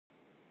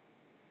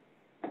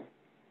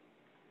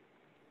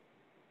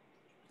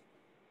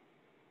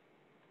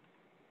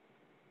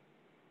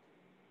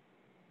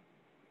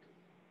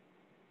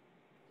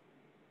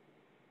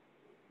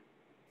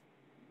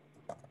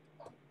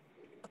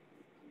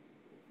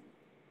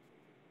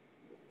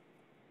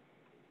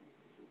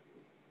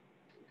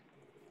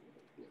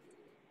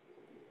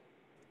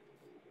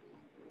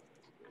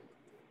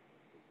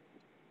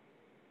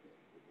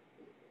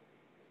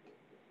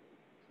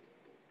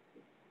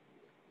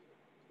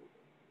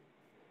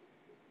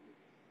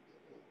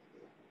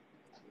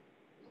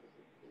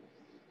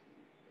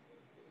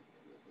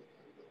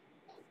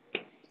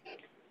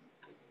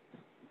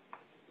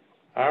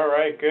All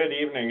right, good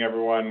evening,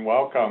 everyone.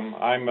 Welcome.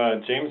 I'm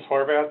James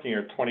Horvath,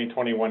 your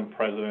 2021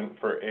 president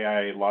for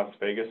AIA Las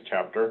Vegas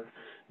chapter.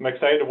 I'm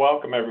excited to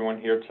welcome everyone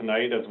here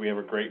tonight as we have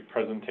a great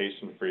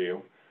presentation for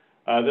you.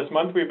 This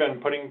month we've been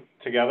putting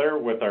together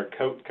with our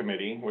COAT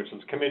committee, which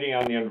is Committee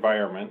on the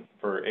Environment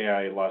for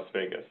AIA Las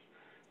Vegas.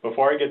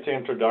 Before I get to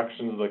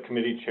introductions of the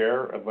committee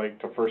chair, I'd like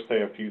to first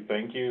say a few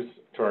thank yous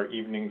to our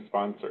evening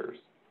sponsors.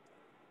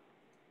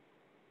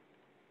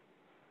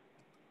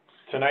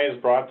 Tonight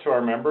is brought to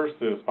our members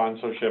through the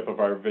sponsorship of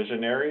our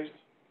visionaries.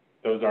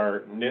 Those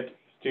are KNIT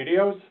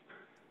Studios,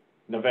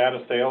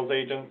 Nevada Sales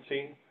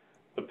Agency,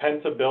 the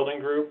Pensa Building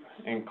Group,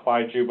 and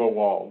Clyde Juba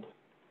Wald,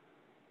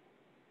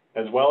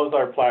 as well as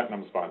our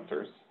platinum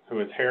sponsors, who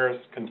is Harris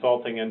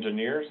Consulting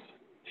Engineers,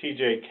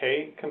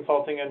 TJK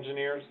Consulting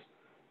Engineers,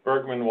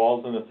 Bergman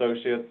Walls and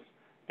Associates,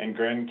 and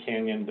Grand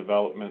Canyon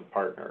Development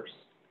Partners.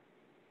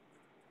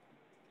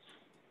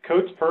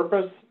 COAT's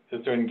purpose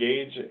is to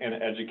engage and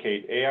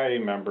educate AIA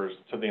members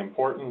to the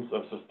importance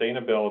of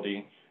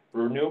sustainability,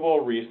 renewable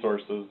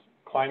resources,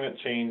 climate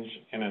change,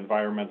 and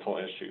environmental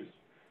issues.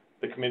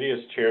 The committee is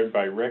chaired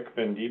by Rick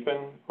Van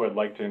Diepen, who I'd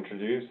like to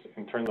introduce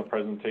and turn the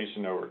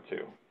presentation over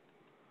to.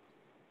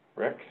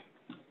 Rick?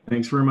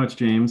 Thanks very much,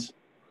 James.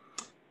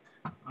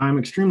 I'm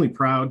extremely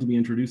proud to be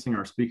introducing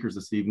our speakers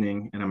this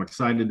evening, and I'm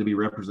excited to be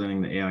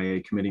representing the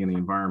AIA Committee on the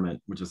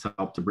Environment, which has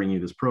helped to bring you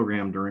this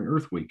program during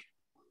Earth Week.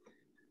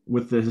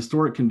 With the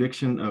historic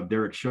conviction of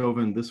Derek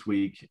Chauvin this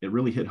week, it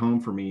really hit home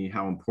for me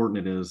how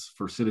important it is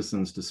for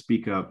citizens to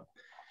speak up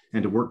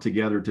and to work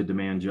together to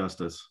demand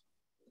justice.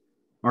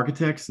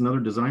 Architects and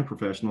other design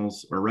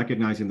professionals are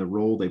recognizing the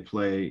role they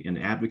play in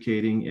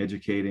advocating,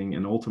 educating,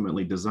 and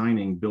ultimately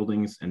designing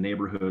buildings and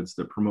neighborhoods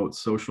that promote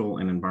social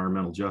and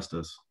environmental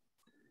justice.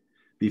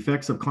 The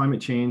effects of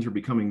climate change are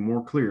becoming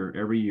more clear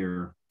every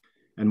year,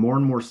 and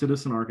more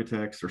citizen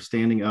architects are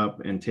standing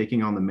up and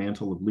taking on the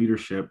mantle of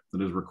leadership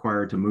that is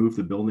required to move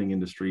the building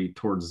industry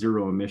towards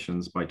zero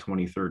emissions by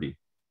 2030.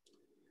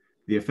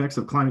 The effects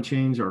of climate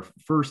change are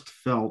first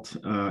felt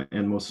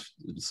and most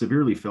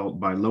severely felt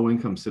by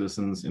low-income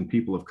citizens and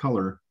people of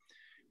color,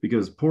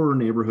 because poorer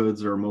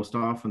neighborhoods are most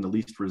often the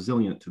least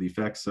resilient to the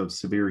effects of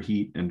severe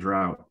heat and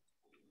drought.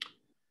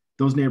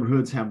 Those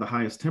neighborhoods have the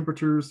highest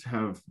temperatures,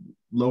 have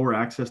lower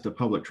access to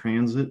public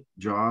transit,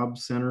 job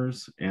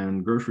centers,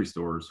 and grocery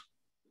stores.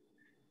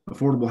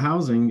 Affordable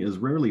housing is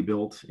rarely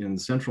built in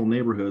central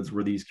neighborhoods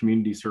where these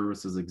community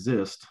services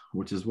exist,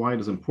 which is why it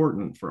is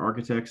important for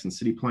architects and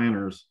city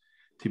planners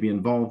to be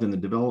involved in the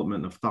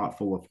development of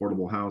thoughtful,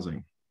 affordable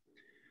housing.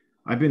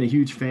 I've been a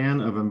huge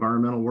fan of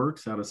Environmental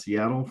Works out of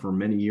Seattle for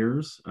many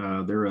years.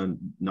 They're a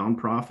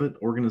nonprofit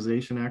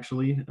organization,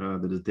 actually,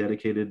 that is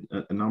dedicated,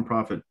 a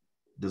nonprofit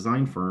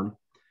design firm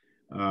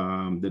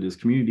that is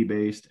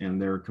community-based, and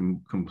they're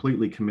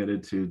completely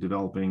committed to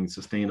developing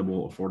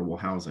sustainable, affordable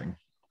housing.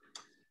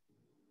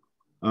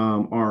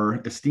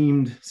 Our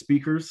esteemed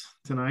speakers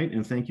tonight,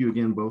 and thank you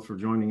again both for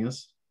joining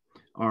us,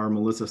 are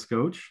Melissa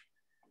Schoch.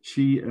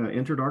 She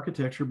entered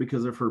architecture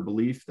because of her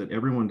belief that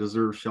everyone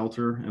deserves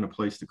shelter and a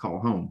place to call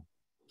home.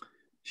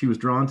 She was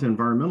drawn to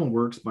Environmental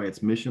Works by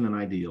its mission and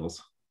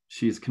ideals.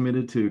 She is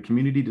committed to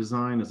community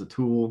design as a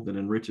tool that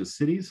enriches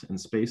cities and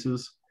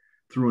spaces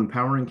through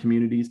empowering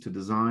communities to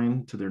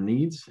design to their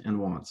needs and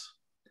wants.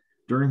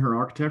 During her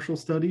architectural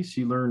studies,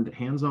 she learned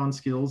hands-on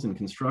skills in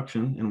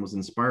construction and was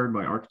inspired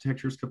by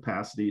architecture's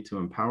capacity to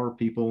empower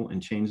people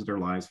and change their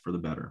lives for the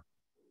better.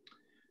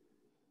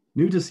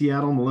 New to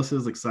Seattle, Melissa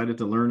is excited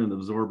to learn and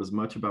absorb as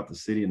much about the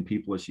city and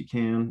people as she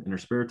can. In her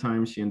spare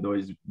time, she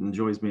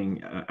enjoys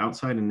being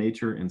outside in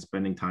nature and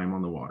spending time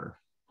on the water.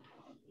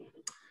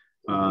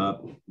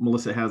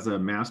 Melissa has a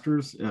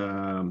master's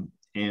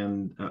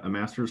and a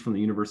master's from the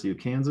University of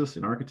Kansas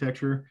in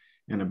architecture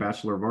and a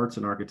Bachelor of Arts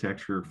in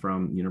architecture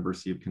from the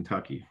University of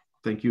Kentucky.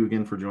 Thank you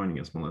again for joining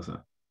us,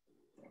 Melissa.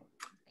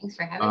 Thanks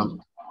for having me.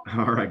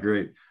 All right,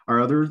 great. Our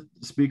other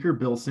speaker,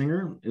 Bill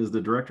Singer, is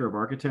the Director of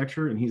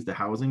Architecture, and he's the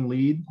housing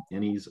lead,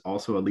 and he's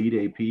also a lead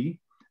AP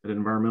at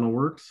Environmental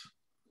Works.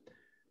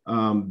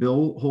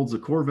 Bill holds a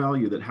core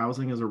value that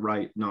housing is a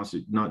right,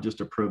 not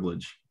just a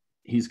privilege.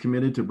 He's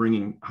committed to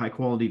bringing high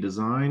quality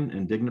design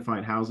and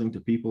dignified housing to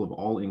people of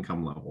all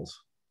income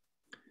levels.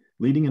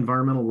 Leading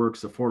Environmental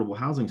Works' affordable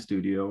housing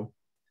studio,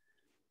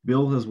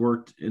 Bill has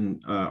worked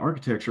in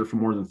architecture for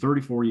more than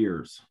 34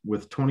 years,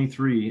 with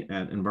 23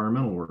 at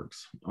Environmental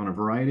Works, on a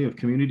variety of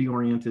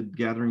community-oriented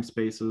gathering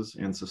spaces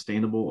and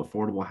sustainable,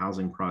 affordable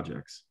housing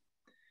projects.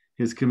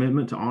 His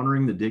commitment to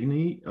honoring the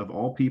dignity of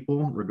all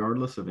people,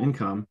 regardless of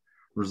income,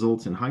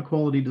 results in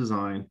high-quality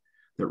design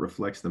that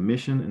reflects the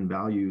mission and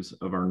values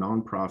of our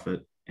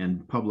nonprofit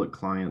and public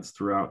clients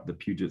throughout the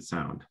Puget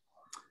Sound.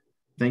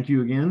 Thank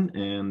you again,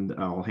 and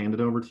I'll hand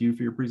it over to you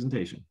for your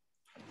presentation.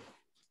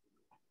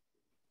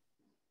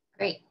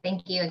 Great,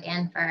 thank you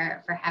again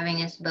for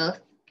having us both.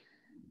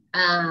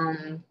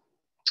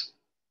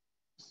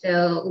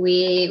 So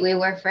we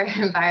work for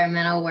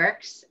Environmental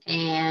Works,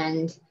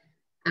 and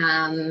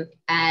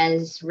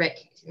as Rick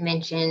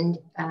mentioned,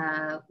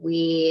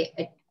 we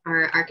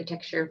are an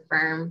architecture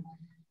firm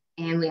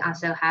and we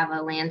also have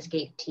a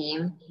landscape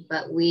team,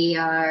 but we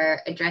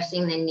are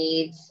addressing the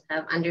needs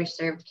of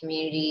underserved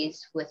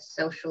communities with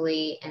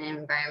socially and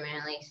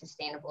environmentally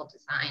sustainable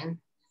design.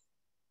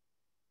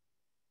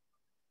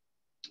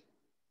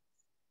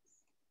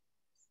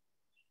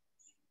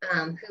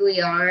 Who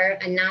we are: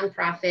 a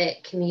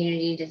nonprofit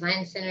community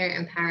design center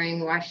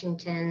empowering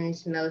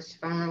Washington's most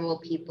vulnerable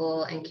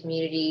people and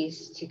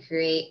communities to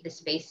create the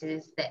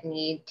spaces that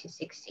need to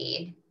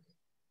succeed.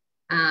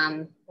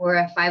 We're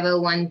a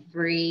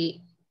 501c3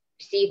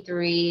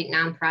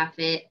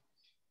 nonprofit,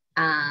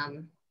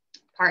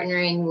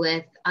 partnering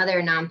with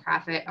other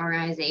nonprofit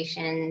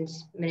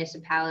organizations,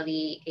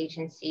 municipality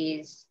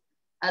agencies,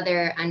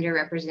 other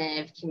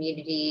underrepresented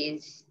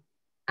communities,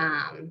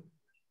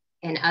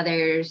 and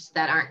others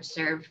that aren't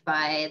served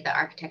by the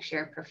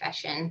architecture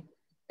profession.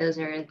 Those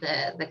are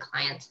the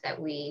clients that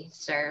we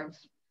serve.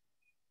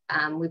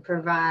 We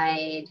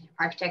provide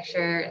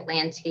architecture,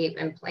 landscape,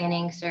 and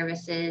planning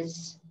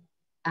services.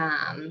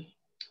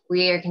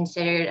 We are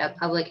considered a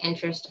public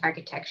interest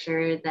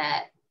architecture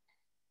that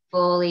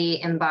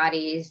fully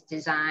embodies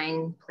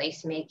design,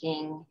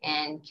 placemaking,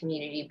 and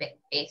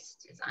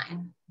community-based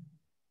design.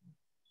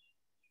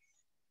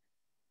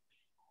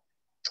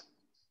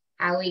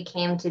 How we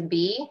came to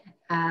be: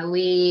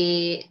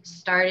 we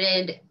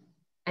started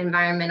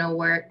environmental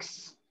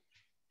works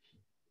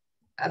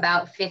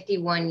about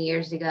 51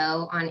 years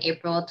ago on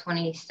April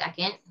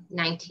 22nd,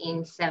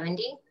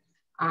 1970,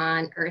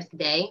 on Earth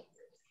Day.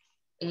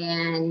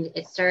 And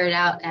it started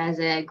out as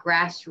a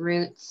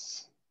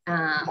grassroots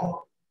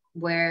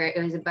where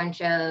it was a bunch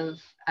of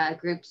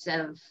groups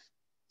of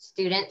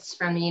students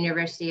from the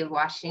University of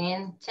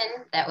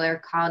Washington that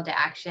were called to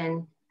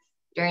action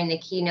during the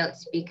keynote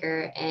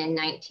speaker in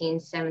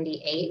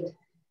 1978.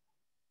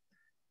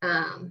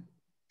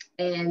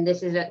 And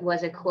this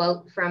was a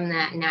quote from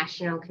that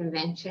national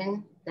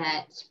convention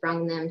that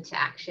sprung them to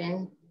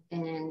action.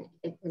 And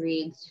it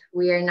reads,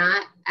 "We are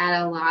not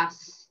at a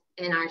loss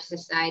in our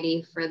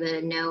society for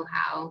the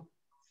know-how.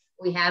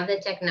 We have the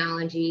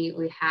technology,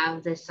 we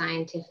have the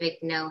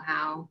scientific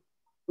know-how,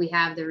 we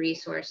have the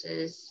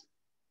resources.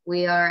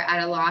 We are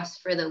at a loss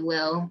for the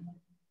will.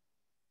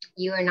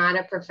 You are not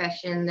a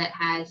profession that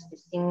has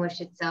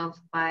distinguished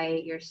itself by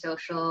your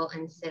social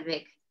and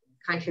civic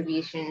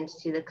contributions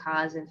to the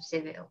cause of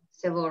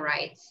civil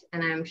rights.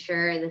 And I'm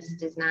sure this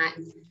does not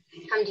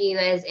come to you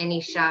as any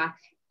shock.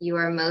 You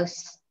are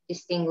most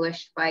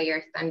distinguished by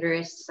your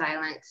thunderous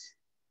silence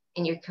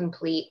and your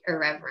complete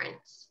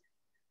irreverence."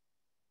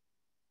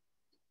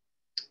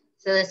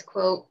 So this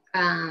quote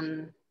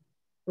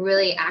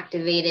really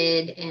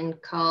activated and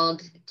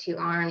called to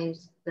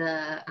arms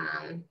the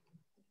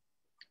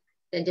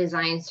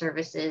design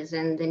services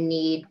and the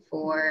need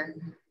for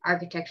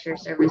architecture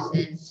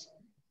services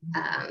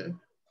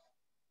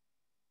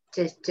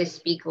to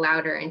speak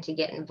louder and to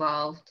get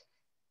involved.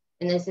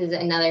 And this is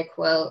another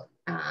quote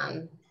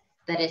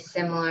that is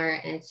similar,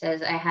 and it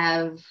says, "I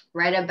have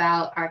read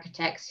about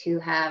architects who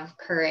have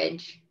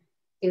courage,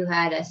 who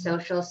had a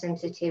social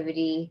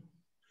sensitivity,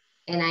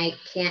 and I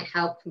can't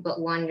help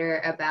but wonder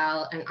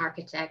about an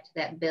architect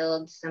that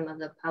builds some of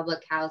the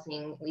public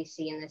housing we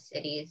see in the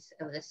cities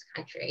of this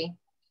country."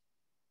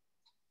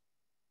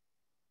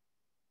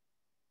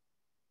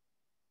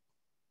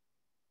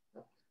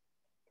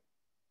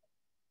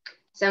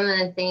 Some of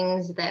the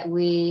things that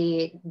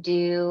we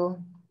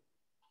do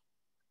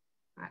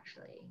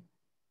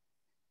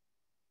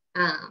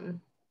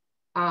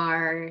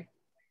are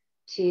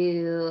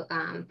to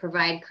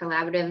provide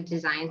collaborative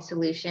design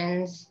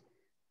solutions.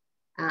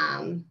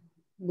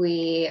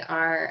 We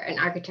are an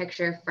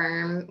architecture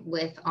firm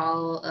with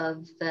all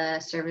of the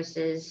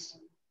services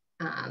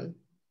that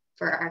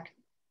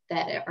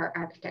are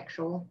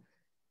architectural: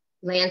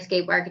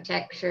 landscape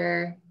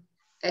architecture,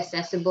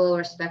 accessible,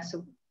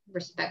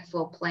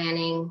 respectful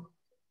planning,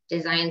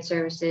 design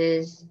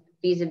services,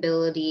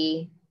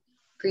 feasibility,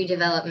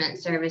 pre-development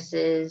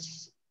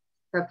services,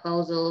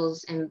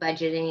 proposals, and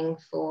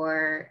budgeting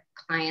for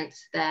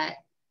clients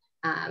that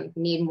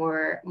need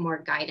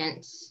more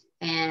guidance.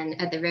 And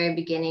at the very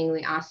beginning,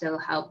 we also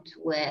helped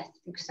with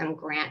some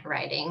grant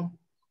writing.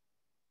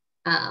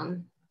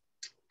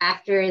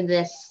 After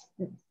this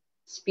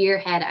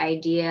spearhead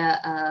idea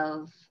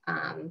of,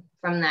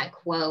 from that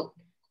quote,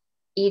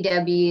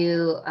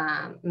 EW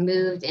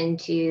moved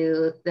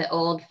into the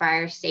old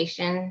fire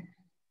station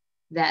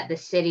that the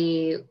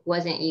city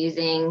wasn't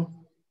using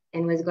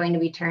and was going to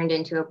be turned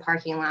into a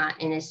parking lot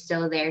and is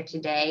still there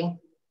today.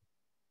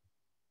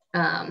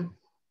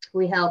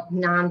 We help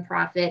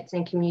nonprofits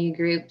and community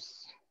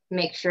groups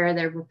make sure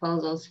their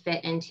proposals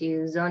fit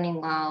into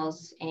zoning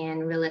laws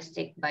and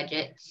realistic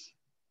budgets.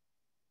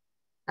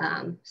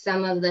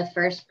 Some of the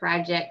first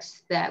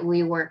projects that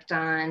we worked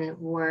on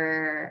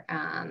were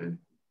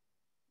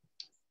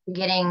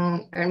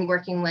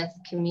working with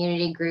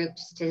community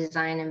groups to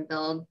design and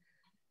build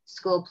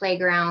school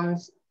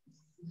playgrounds,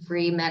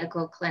 free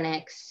medical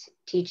clinics,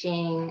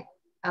 teaching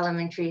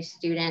elementary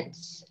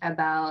students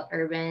about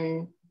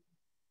urban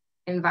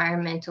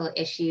environmental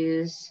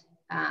issues,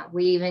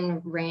 We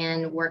even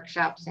ran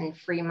workshops in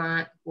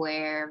Fremont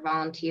where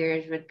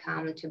volunteers would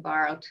come to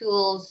borrow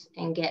tools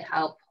and get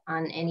help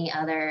on any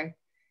other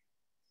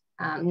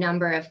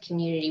number of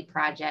community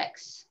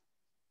projects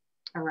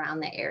around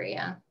the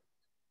area.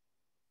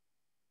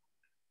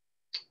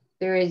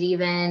 There is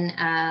even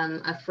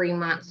a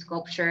Fremont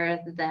sculpture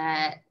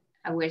that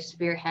was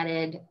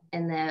spearheaded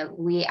in the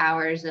wee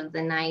hours of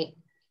the night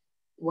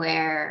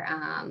where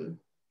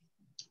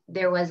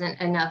there wasn't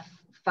enough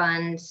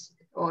funds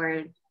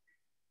or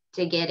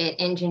to get it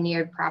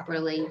engineered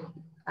properly,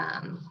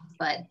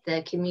 but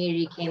the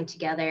community came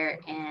together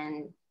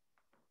and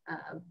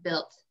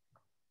built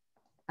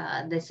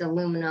this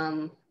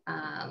aluminum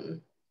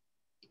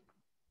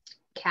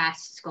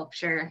cast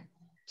sculpture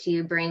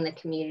to bring the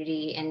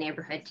community and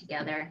neighborhood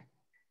together.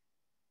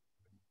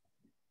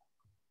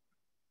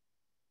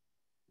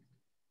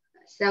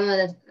 Some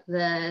of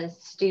the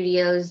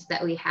studios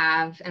that we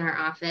have in our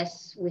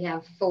office, we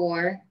have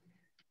 4.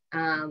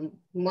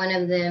 One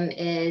of them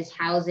is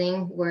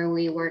housing, where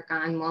we work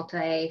on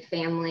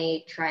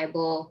multi-family,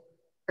 tribal,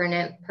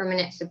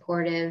 permanent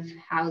supportive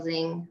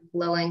housing,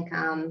 low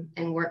income,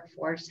 and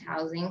workforce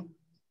housing.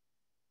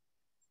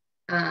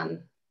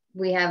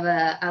 We have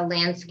a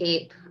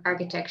landscape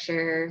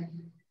architecture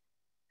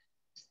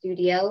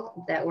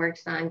studio that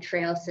works on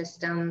trail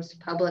systems,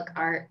 public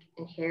art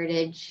and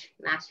heritage,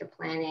 master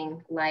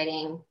planning,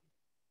 lighting,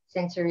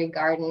 sensory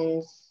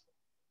gardens.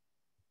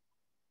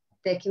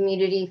 The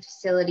community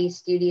facility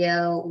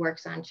studio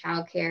works on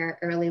childcare,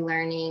 early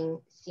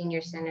learning,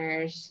 senior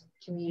centers,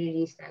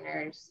 community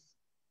centers,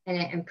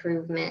 tenant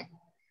improvement,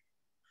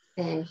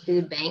 and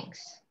food banks.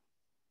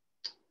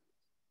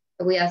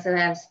 We also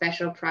have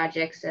special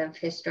projects of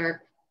historic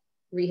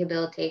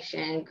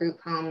rehabilitation, group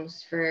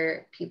homes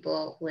for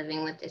people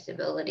living with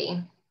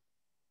disability.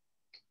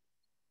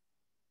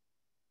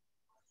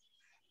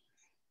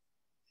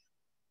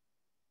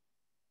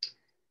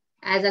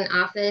 As an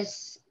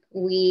office,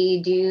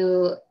 we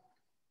do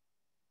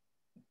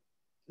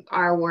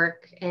our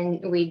work,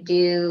 and we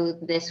do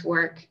this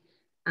work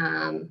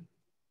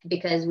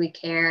because we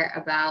care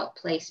about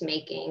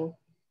placemaking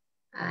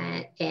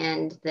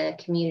and the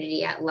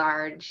community at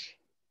large.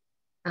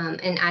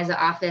 And as an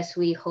office,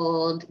 we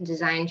hold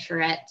design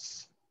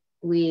charrettes,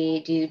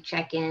 we do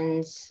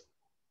check-ins,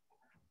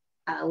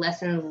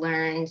 lessons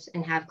learned,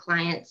 and have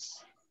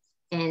clients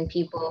and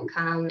people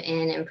come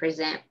in and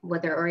present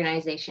what their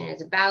organization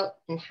is about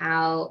and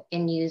how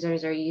end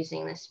users are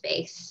using the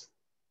space.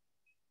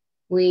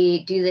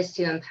 We do this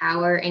to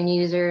empower end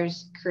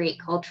users, create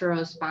cultural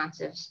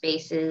responsive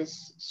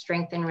spaces,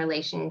 strengthen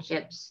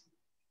relationships,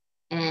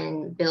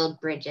 and build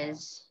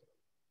bridges.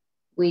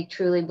 We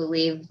truly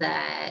believe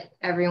that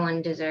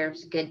everyone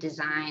deserves good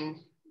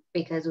design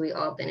because we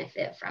all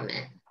benefit from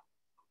it.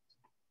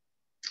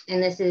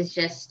 And this is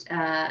just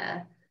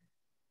a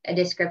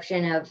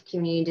description of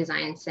community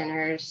design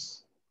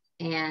centers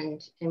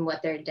and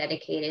what they're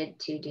dedicated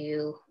to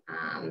do,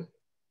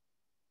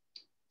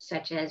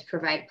 such as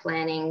provide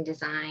planning,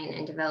 design,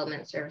 and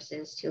development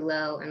services to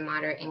low and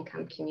moderate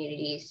income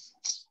communities,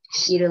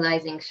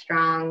 utilizing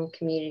strong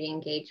community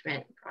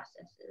engagement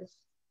processes.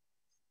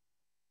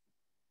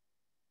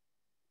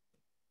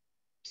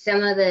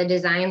 Some of the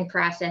design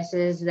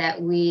processes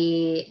that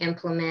we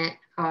implement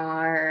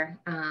are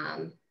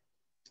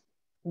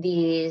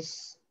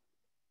these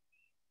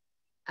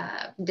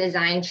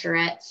design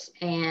charrettes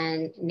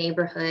and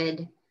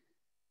neighborhood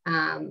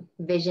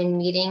vision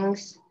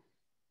meetings.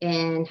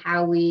 And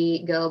how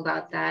we go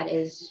about that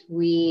is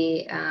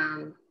we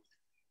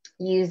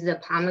use the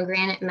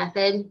pomegranate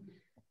method,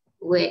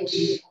 which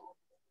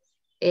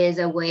is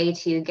a way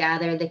to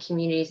gather the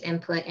community's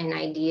input and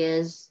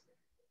ideas.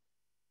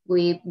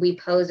 We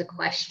pose a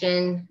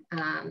question.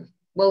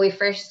 Well, we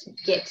first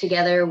get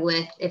together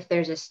with, if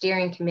there's a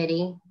steering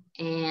committee,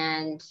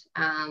 and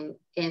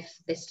if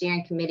the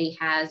steering committee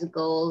has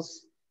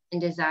goals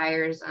and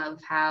desires of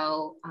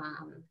how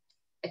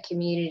a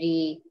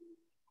community,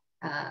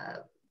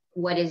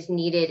 what is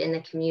needed in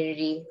the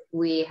community,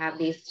 we have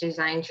these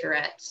design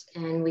charrettes,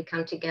 and we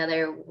come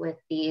together with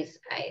these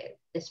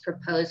this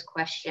proposed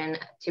question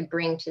to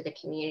bring to the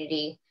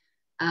community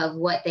of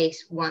what they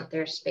want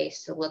their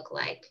space to look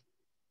like.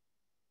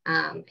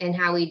 And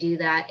how we do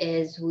that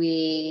is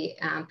we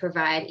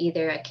provide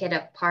either a kit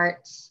of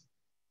parts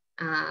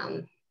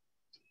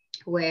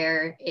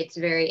where it's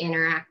very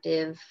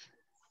interactive,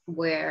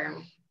 where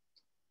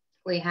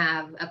we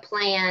have a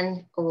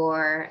plan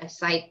or a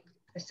site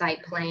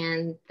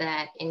plan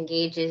that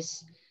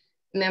engages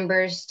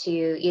members to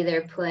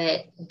either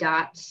put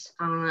dots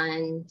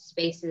on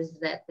spaces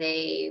that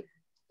they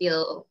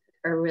feel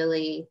are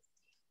really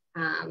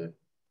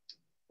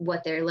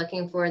what they're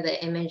looking for,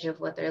 the image of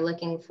what they're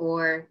looking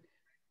for,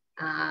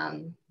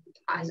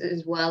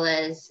 as well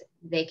as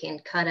they can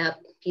cut up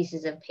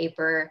pieces of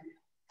paper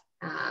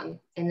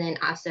and then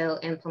also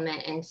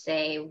implement and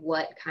say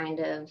what kind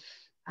of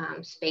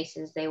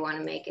spaces they want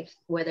to make,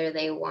 whether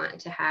they want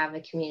to have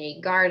a community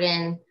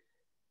garden,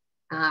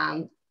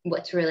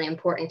 what's really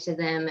important to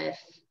them, if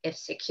if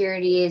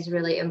security is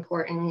really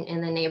important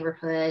in the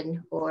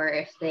neighborhood, or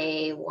if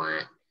they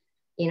want,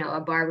 you know,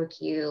 a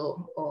barbecue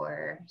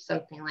or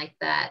something like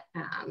that.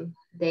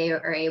 They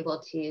are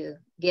able to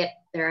get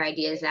their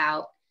ideas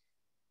out.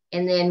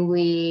 And then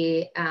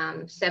we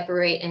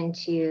separate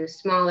into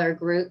smaller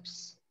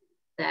groups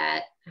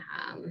that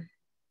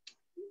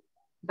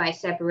by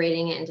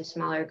separating it into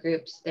smaller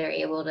groups, they're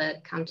able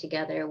to come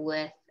together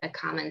with a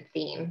common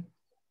theme.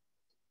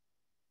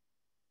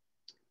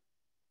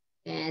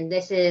 And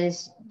this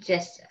is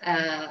just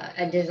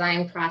a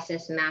design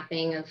process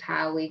mapping of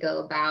how we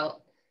go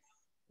about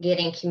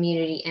getting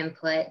community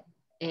input.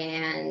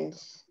 And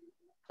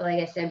like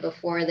I said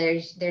before,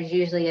 there's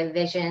usually a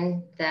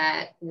vision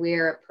that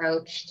we're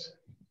approached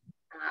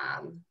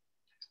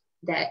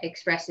that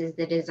expresses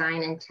the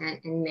design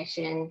intent and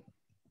mission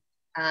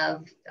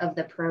of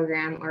the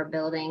program or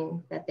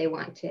building that they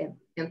want to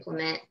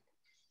implement.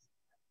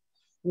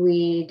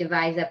 We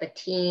devise up a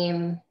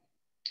team,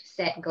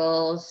 set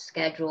goals,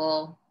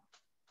 schedule,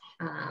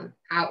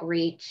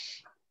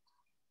 outreach.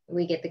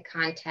 We get the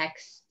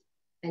context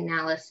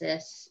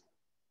analysis,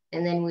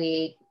 and then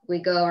we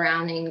go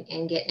around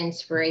and get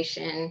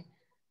inspiration,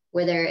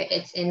 whether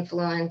it's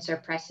influence or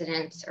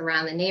precedents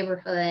around the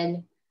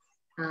neighborhood,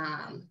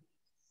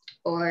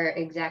 or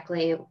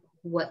exactly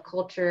what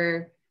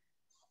culture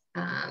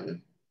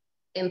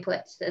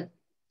inputs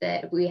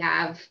that we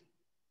have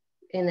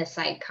in the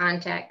site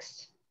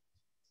context,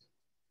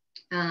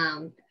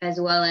 as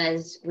well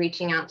as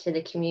reaching out to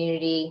the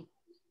community.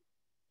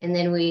 And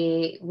then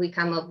we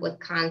come up with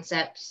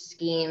concepts,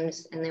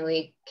 schemes, and then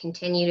we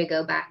continue to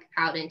go back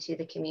out into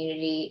the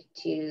community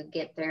to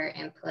get their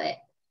input.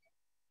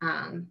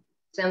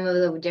 Some of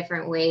the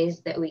different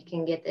ways that we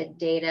can get the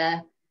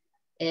data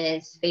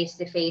is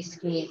face-to-face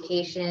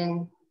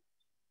communication,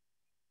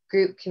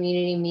 group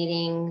community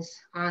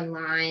meetings,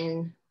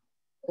 online,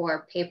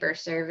 or paper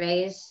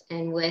surveys.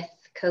 And with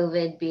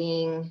COVID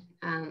being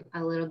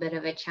a little bit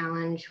of a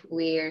challenge,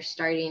 we are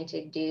starting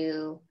to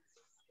do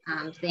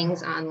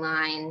things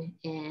online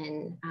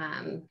and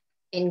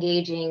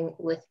engaging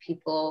with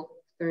people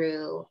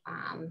through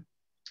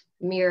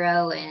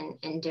Miro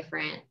and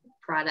different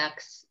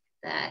products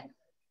that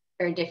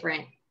are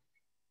different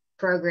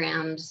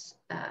programs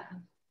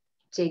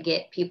to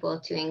get people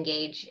to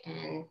engage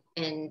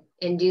and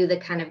do the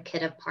kind of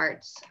kit of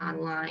parts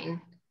online.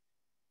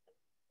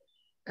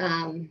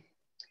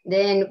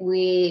 Then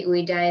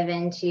we dive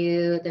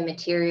into the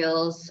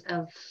materials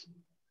of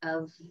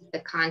the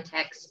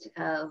context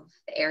of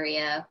the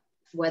area,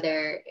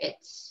 whether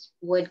it's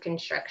wood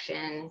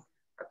construction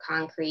or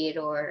concrete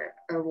or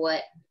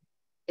what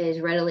is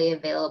readily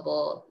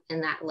available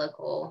in that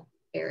local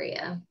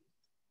area.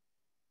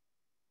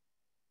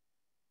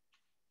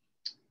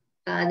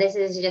 This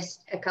is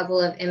just a couple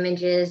of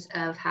images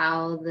of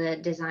how the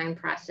design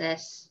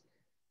process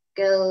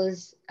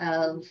goes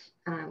of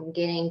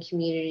getting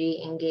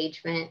community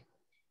engagement.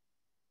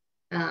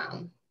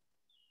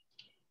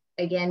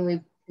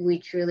 Again, we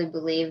truly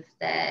believe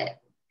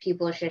that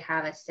people should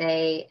have a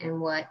say in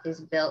what is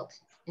built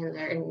in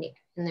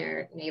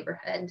their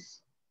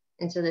neighborhoods.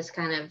 And so this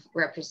kind of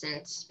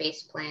represents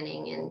space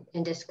planning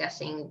and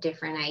discussing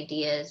different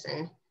ideas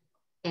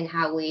and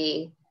how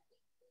we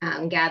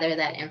gather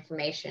that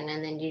information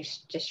and then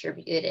just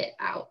distribute it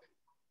out.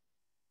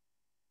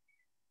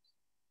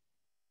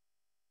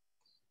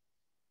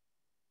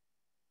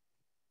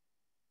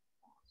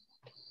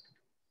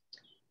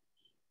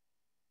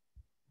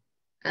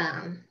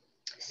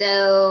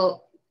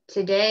 So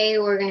today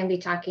we're going to be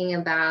talking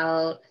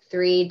about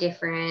 3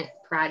 different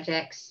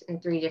projects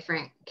and 3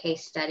 different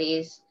case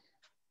studies.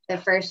 The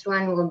first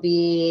one will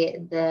be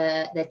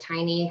the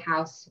tiny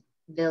house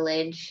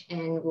village,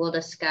 and we'll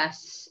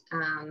discuss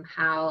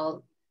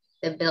how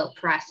the built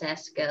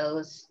process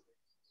goes,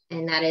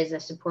 and that is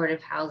a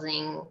supportive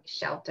housing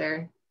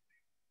shelter.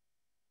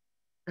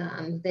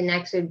 The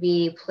next would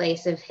be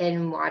Place of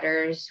Hidden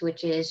Waters,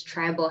 which is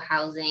tribal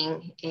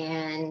housing,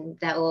 and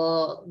that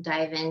will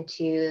dive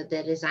into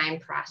the design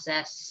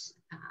process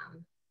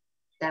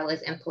that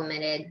was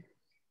implemented.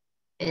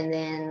 And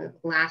then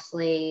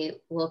lastly,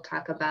 we'll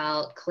talk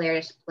about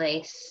Claire's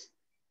Place,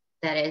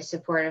 that is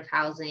supportive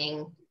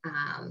housing,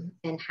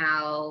 and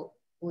how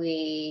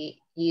we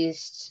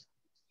used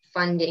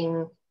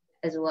funding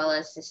as well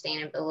as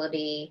sustainable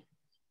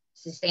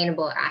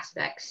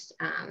aspects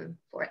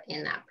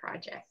in that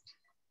project.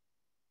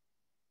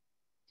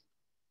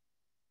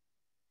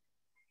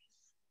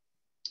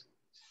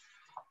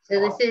 So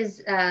this is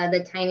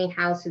the tiny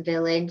house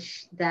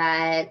village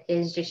that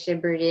is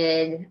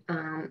distributed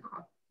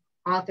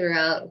all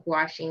throughout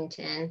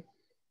Washington.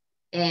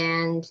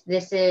 And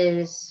this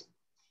is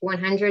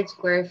 100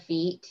 square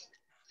feet.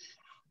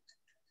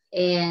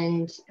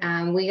 And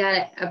we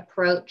got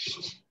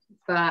approached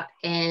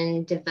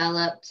and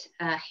developed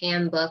a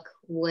handbook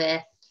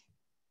with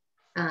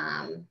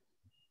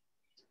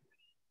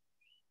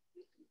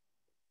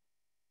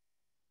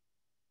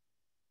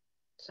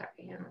sorry,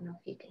 I don't know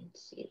if you can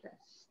see this.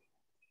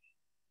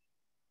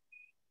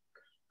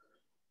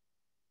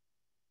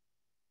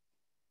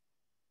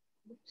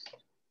 Oops.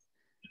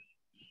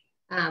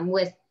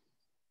 With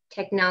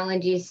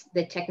technologies,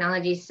 the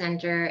Technology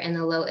Center and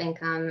the Low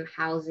Income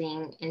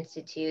Housing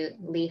Institute,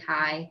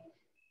 Lehigh,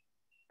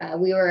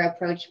 we were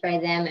approached by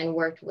them and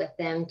worked with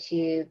them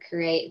to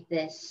create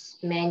this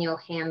manual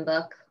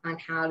handbook on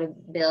how to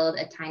build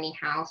a tiny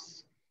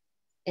house.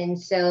 And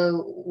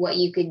so what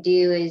you could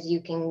do is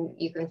you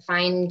can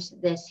find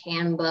this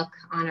handbook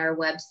on our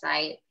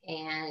website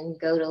and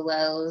go to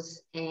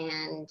Lowe's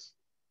and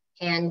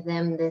hand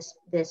them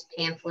this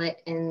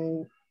pamphlet,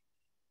 and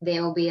they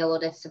will be able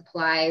to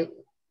supply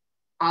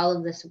all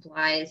of the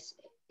supplies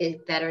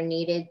that are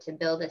needed to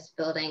build this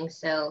building.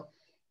 So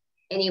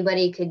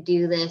anybody could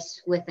do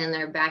this within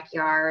their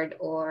backyard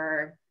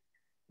or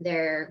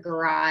their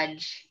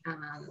garage.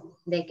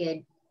 They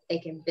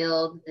could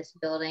build this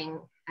building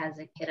as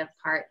a kit of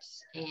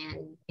parts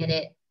and get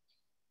it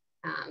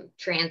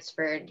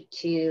transferred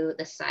to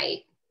the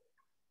site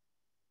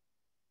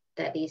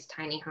that these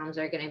tiny homes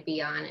are going to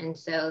be on. And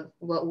so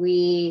what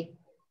we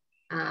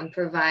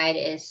provide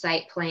is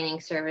site planning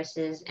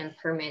services and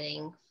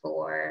permitting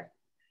for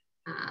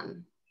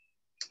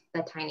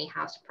the tiny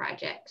house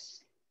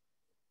projects.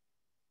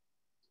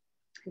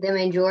 The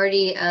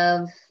majority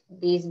of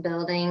these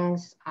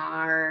buildings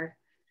are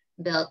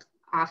built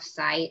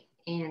off-site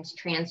and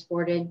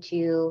transported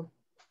to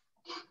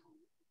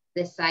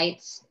the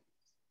sites.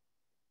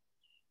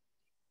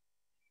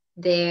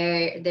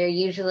 They're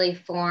usually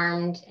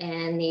formed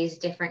in these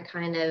different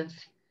kind of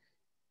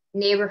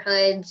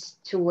neighborhoods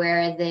to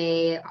where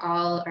they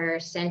all are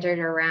centered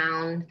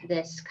around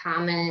this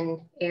common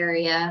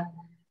area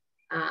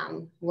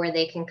where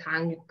they can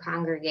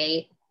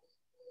congregate.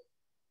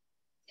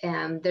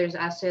 There's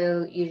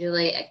also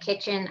usually a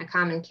kitchen, a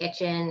common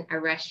kitchen, a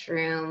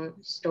restroom,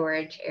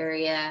 storage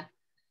area,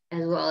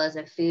 as well as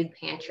a food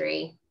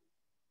pantry.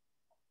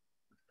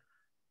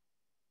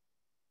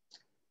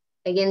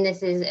 Again,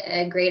 this is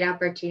a great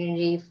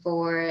opportunity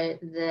for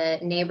the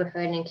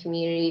neighborhood and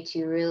community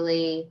to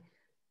really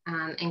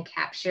and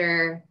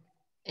capture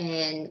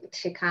and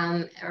to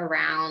come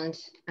around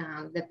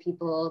the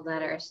people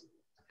that are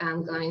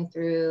going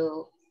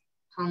through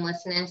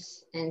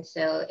homelessness. And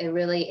so it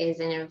really is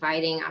an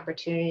inviting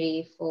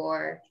opportunity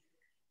for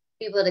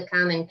people to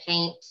come and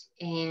paint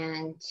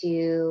and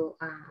to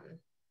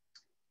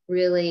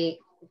really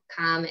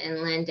come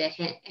and lend a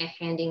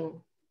handy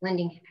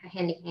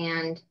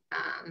hand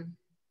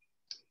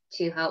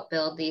to help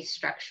build these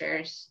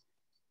structures.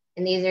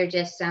 And these are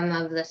just some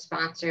of the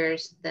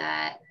sponsors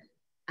that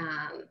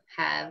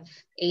have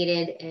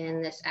aided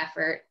in this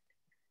effort.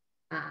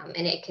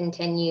 And it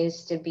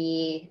continues to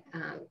be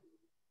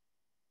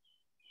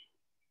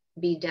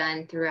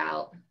done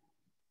throughout,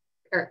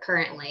 or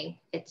currently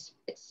it's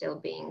still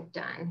being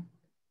done.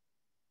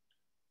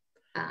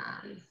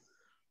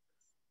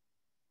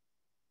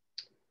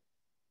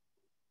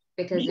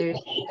 Because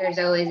there's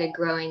always a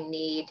growing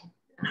need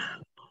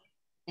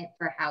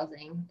for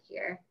housing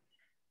here.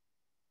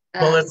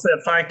 Well,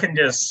 if I can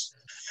just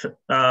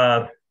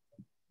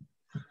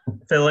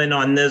fill in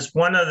on this,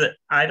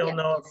 I don't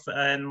know if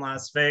in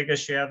Las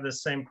Vegas you have the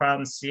same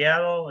problem.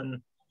 Seattle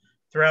and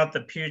throughout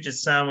the Puget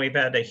Sound, we've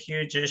had a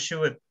huge issue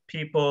with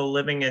people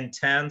living in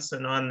tents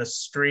and on the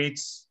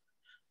streets.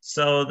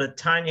 So the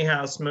tiny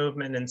house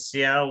movement in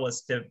Seattle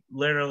was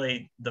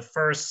literally the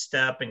first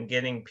step in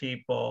getting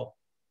people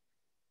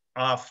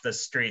off the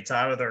streets,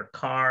 out of their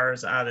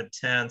cars, out of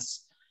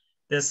tents.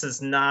 This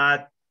is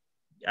not,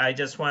 I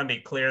just want to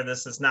be clear,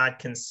 this is not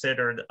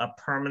considered a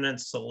permanent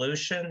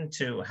solution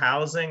to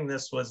housing.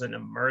 This was an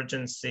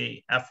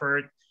emergency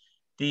effort.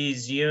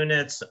 These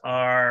units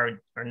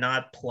are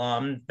not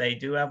plumbed. They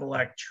do have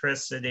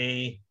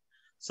electricity.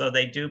 So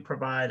they do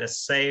provide a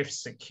safe,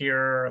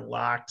 secure,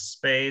 locked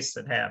space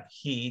that have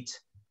heat.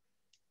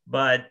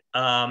 But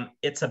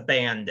it's a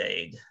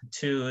Band-Aid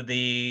to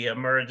the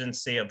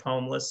emergency of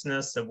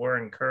homelessness that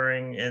we're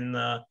incurring in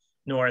the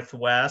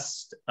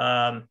Northwest.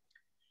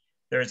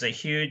 There's a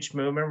huge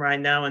movement right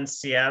now in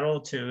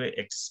Seattle to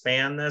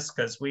expand this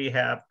because we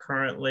have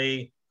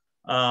currently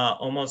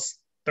almost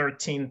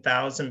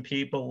 13,000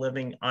 people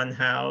living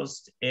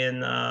unhoused in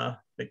the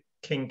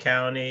King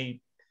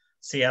County,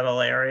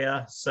 Seattle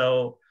area.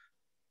 So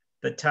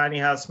the tiny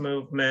house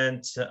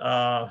movement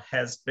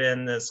has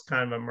been this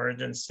kind of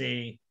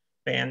emergency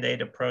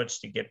Band-Aid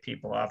approach to get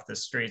people off the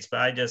streets. But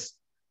I just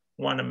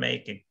want to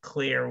make it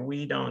clear,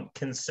 we don't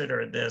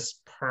consider this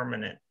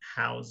permanent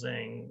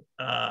housing.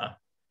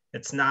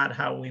 It's not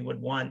how we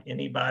would want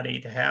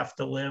anybody to have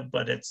to live,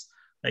 but it's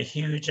a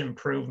huge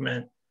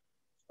improvement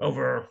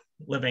over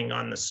living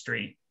on the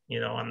street,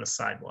 on the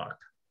sidewalk.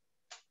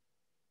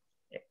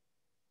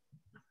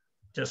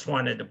 Just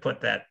wanted to put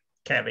that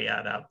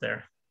caveat out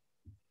there.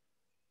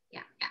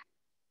 Yeah,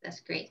 that's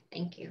great,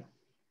 thank you.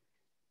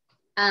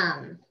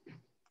 And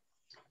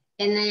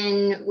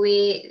then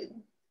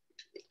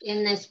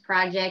in this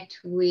project,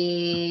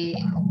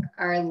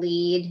 our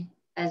LEAD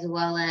as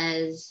well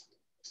as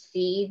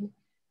SEED,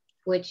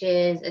 which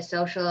is a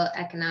social,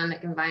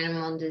 economic,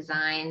 environmental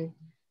design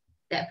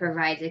that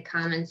provides a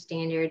common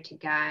standard to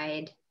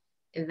guide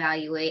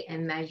evaluate,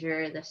 and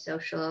measure the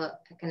social,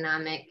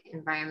 economic,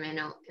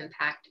 environmental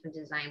impact of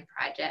design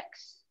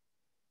projects.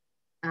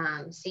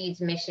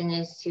 SEED's mission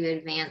is to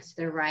advance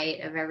the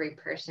right of every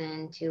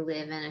person to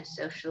live in a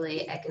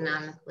socially,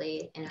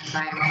 economically, and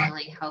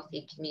environmentally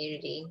healthy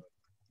community.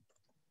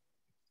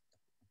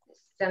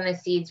 Some of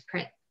SEED's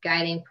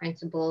guiding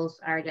principles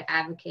are to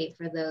advocate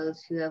for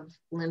those who have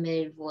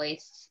limited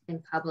voice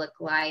in public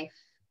life,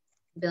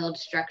 build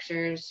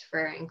structures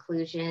for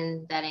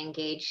inclusion that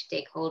engage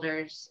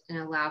stakeholders and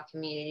allow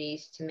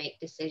communities to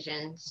make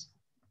decisions,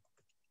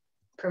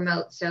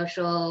 promote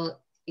social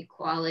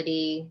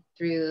equality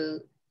through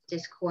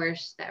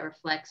discourse that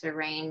reflects a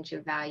range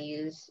of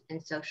values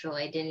and social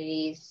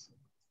identities,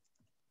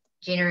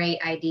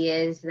 generate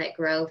ideas that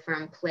grow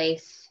from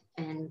place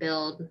and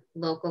build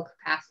local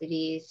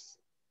capacities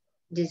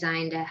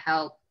designed to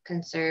help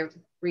conserve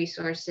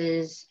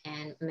resources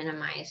and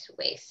minimize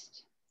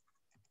waste.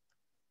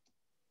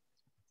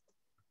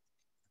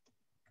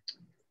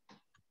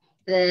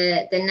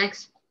 The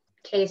next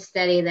case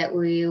study that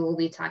we will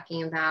be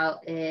talking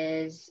about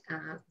is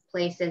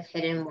Place of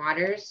Hidden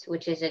Waters,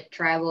 which is a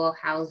tribal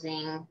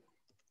housing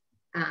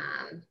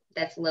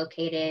that's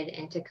located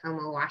in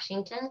Tacoma,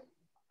 Washington.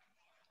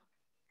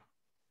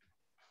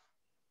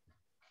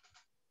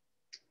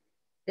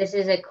 This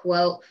is a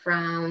quote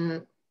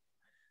from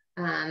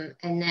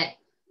Annette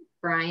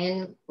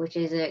Bryan, which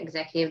is the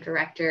executive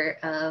director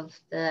of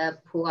the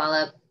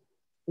Puyallup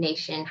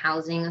Nation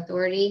Housing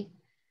Authority.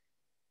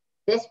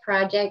 This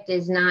project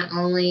is not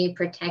only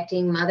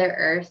protecting Mother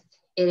Earth,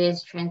 it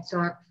is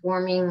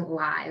transforming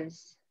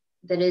lives.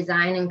 The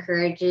design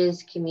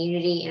encourages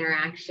community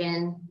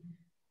interaction.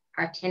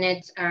 Our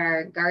tenets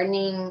are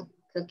gardening,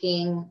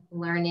 cooking,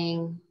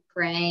 learning,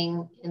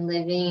 praying, and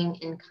living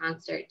in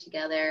concert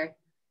together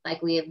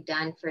like we have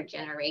done for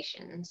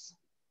generations.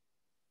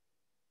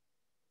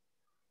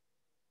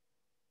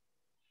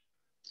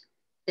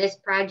 This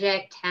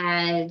project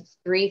had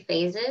 3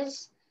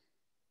 phases.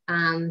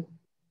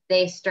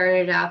 They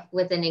started off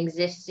with an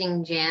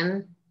existing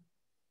gym,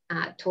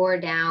 tore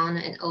down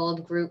an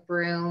old group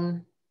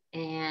room,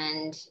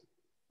 and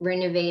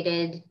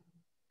renovated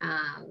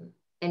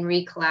and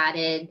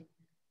recladded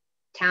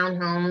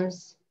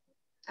townhomes,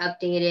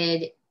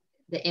 updated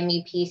the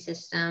MEP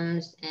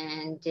systems,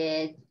 and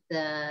did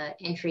the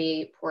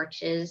entry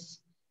porches,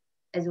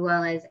 as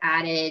well as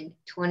added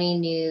 20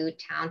 new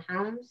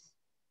townhomes.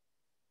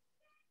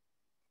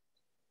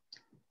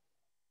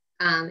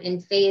 In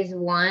phase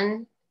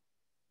 1,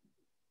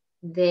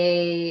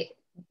 the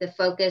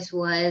focus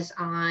was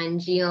on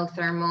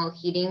geothermal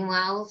heating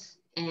wells,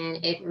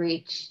 and it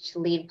reached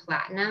LEED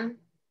Platinum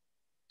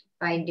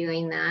by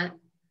doing that.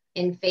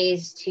 In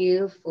phase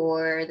 2,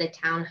 for the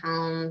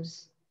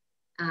townhomes,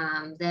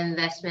 the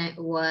investment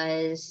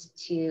was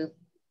to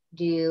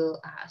do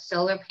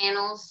solar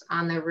panels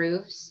on the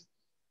roofs,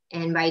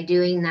 and by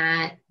doing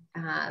that,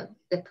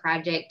 the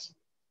project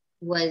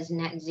was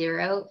net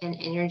zero in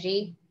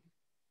energy.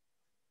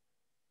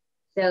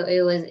 So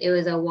it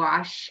was a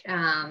wash,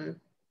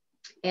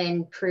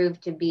 and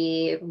proved to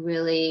be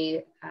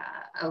really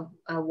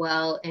a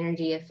well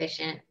energy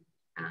efficient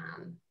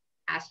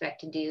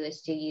aspect to do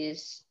is to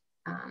use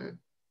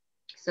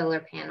solar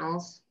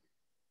panels.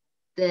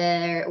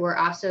 There were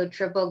also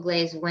triple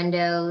glazed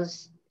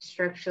windows,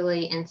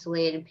 structurally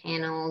insulated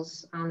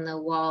panels on the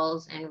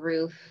walls and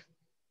roof,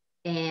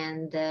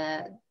 and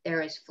there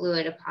was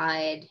fluid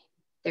applied.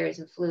 There is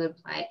a fluid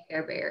applied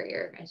air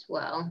barrier as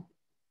well.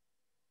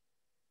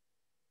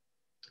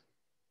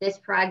 This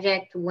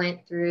project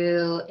went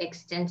through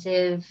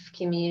extensive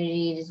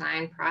community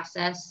design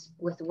process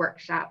with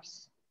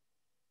workshops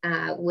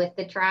with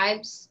the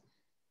tribes.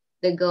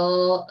 The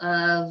goal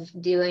of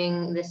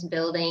doing this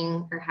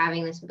building or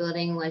having this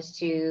building was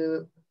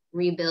to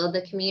rebuild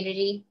the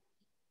community.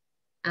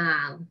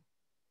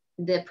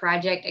 The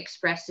project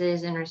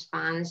expresses and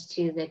responds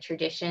to the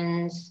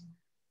traditions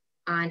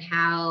on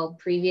how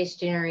previous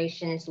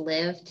generations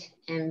lived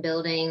and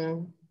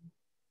building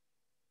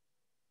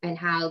and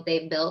how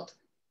they built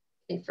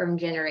from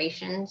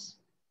generations.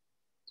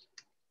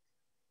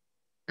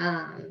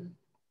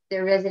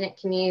 The resident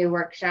community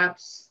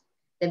workshops,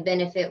 the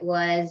benefit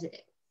was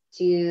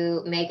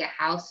to make a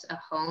house a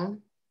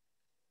home,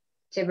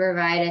 to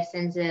provide a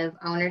sense of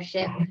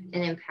ownership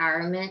and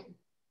empowerment,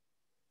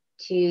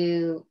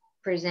 to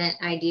present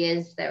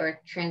ideas that were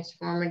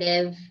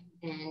transformative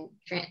and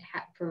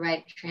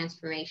provide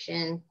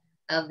transformation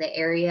of the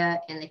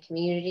area and the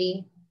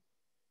community,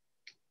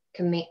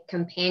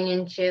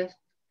 companionship.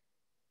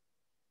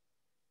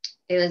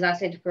 It was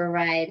also to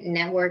provide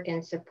network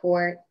and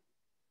support,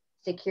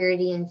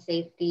 security and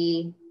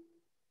safety,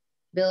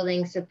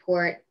 building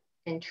support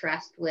and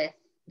trust with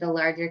the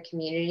larger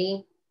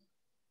community.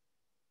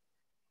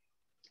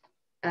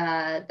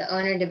 The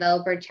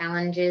owner-developer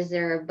challenges,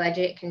 there are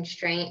budget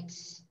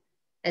constraints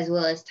as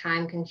well as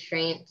time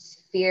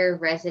constraints, fear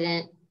of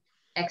resident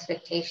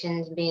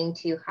expectations being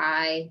too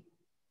high,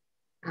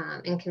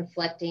 and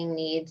conflicting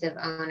needs of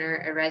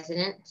owner or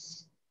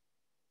residents.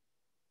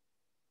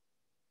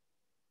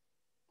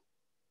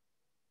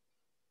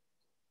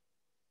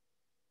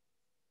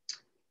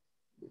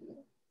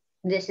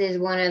 this is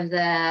one of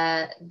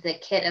the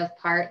kit of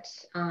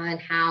parts on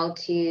how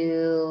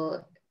to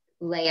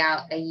lay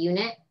out a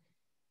unit.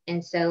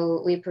 And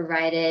so we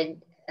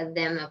provided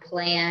them a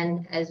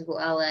plan as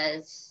well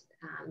as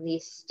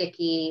these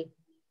sticky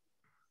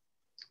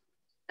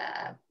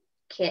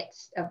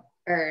kits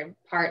or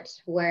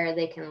parts where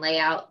they can lay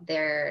out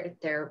their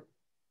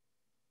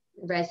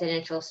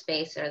residential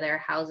space or their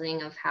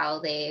housing of how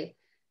they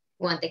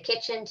want the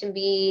kitchen to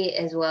be,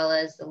 as well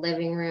as the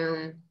living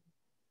room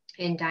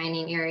and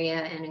dining area,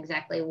 and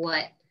exactly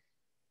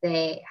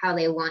how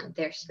they want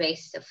their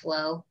space to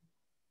flow.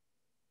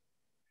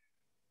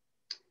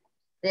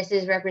 This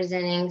is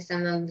representing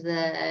some of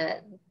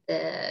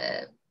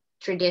the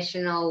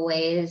traditional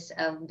ways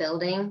of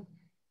building,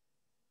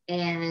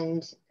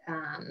 and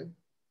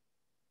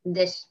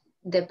the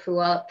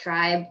Puyallup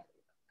tribe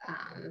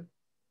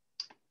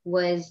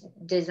was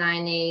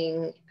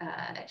designing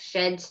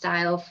shed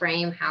style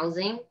frame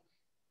housing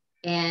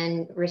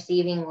and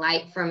receiving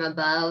light from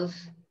above,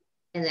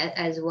 and that,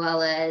 as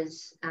well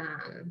as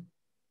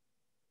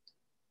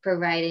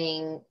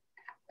providing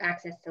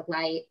access to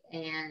light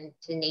and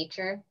to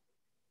nature.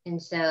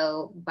 And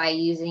so by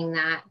using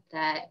that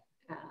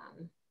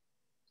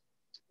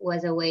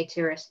was a way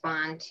to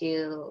respond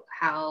to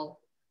how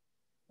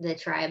the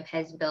tribe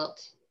has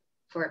built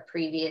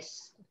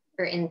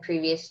in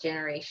previous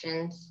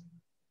generations.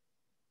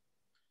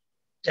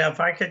 Yeah, if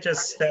I could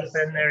just step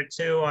in there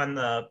too on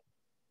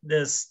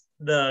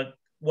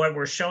what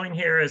we're showing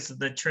here is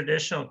the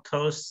traditional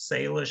Coast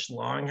Salish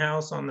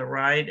longhouse on the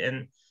right,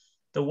 and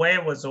the way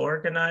it was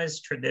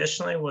organized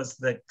traditionally was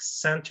the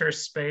center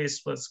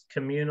space was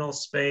communal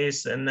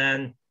space, and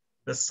then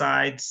the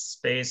side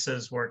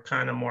spaces were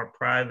kind of more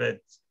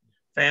private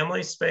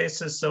family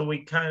spaces. So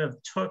we kind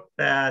of took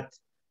that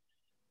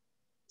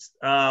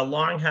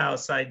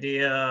longhouse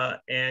idea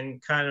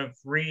and kind of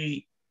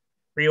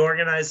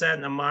reorganized that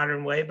in a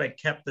modern way, but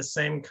kept the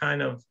same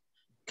kind of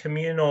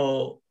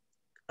communal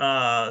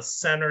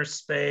center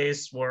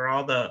space where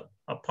all the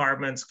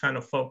apartments kind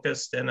of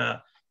focused in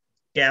a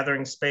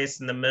gathering space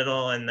in the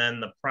middle, and then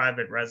the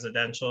private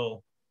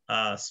residential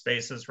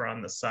spaces were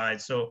on the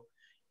side. So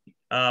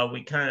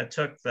we kind of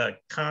took the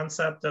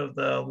concept of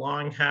the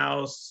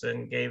longhouse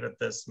and gave it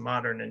this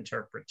modern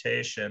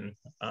interpretation,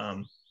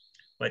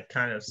 but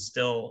kind of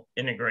still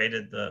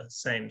integrated the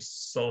same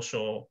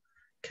social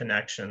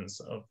connections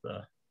of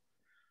the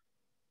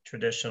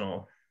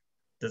traditional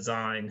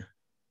design.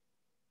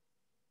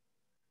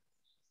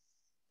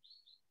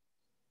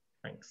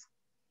 Thanks.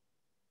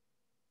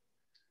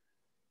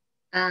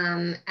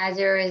 As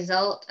a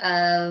result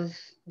of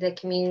the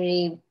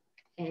community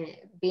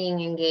being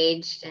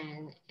engaged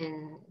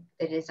in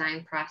the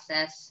design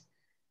process,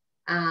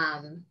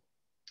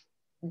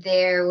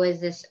 there was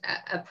this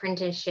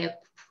apprenticeship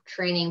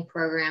training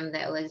program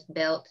that was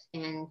built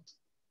into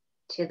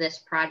this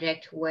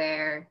project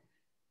where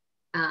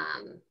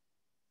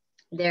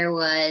there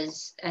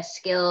was a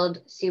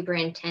skilled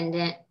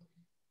superintendent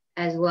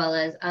as well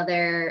as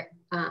other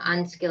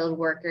unskilled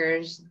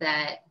workers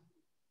that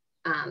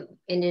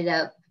ended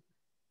up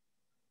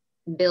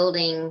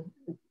building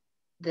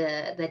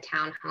the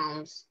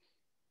townhomes,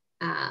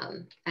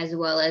 as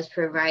well as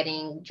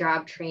providing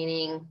job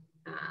training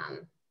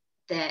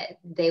that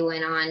they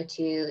went on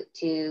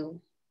to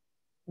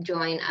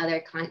join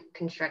other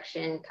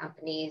construction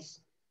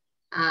companies.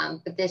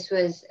 But this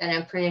was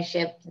an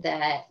apprenticeship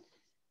that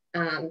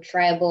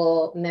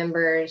tribal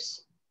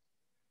members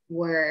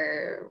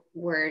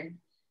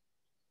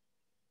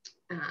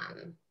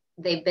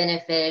they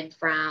benefited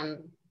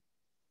from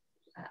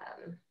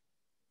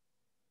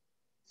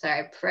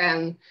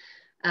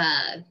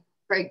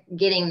for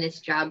getting this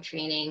job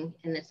training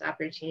and this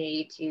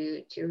opportunity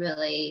to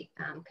really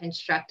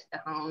construct the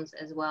homes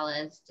as well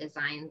as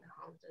design the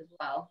homes as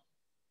well.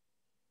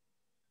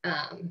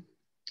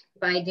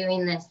 By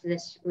doing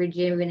this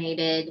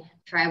rejuvenated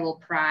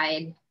tribal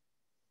pride,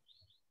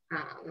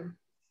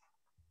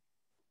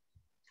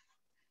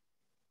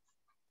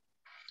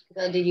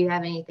 so did you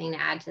have anything to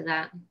add to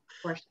that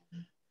portion?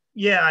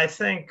 Yeah, I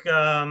think,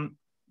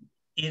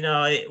 you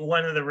know,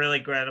 one of the really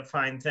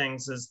gratifying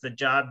things is the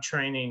job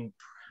training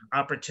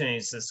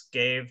opportunities this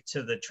gave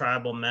to the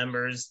tribal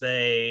members.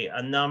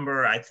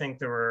 I think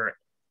there were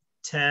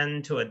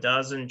 10 to a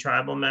dozen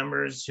tribal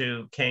members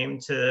who came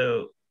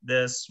to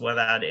this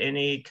without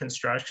any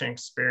construction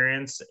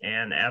experience.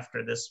 And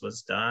after this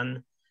was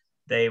done,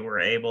 they were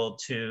able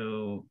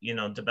to, you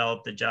know,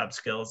 develop the job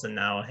skills and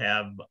now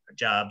have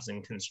jobs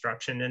in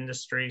construction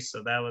industry.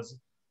 So that was a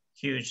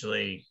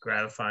hugely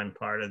gratifying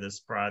part of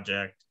this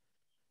project,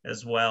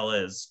 as well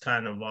as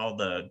kind of all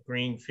the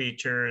green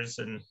features.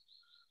 And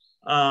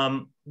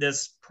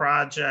this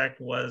project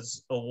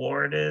was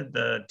awarded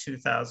the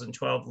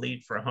 2012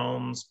 Lead for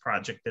Homes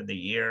Project of the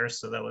Year.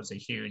 So that was a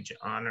huge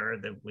honor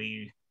that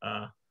we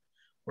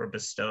were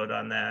bestowed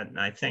on that. And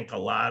I think a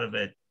lot of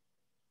it,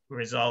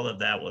 result of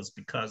that was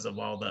because of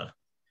all the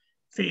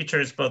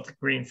features, both the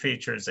green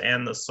features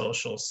and the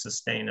social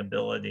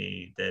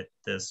sustainability that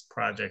this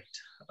project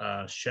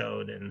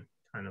showed, and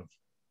kind of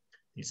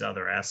these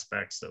other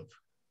aspects of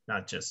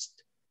not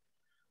just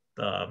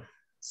the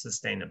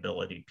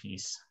sustainability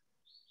piece.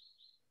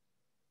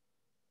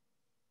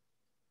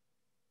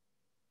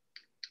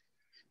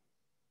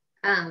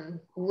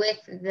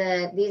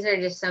 These are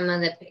just some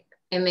of the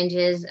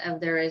images of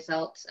the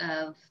results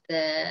of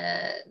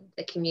the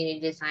community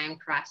design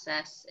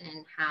process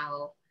and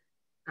how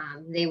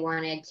they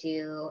wanted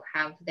to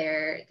have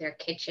their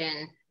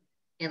kitchen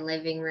and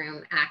living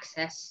room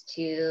access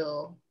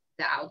to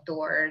the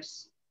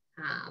outdoors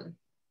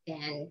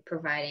and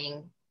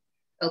providing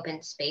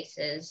open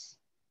spaces.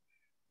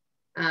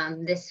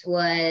 This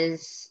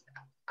was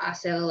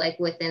also like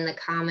within the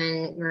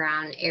common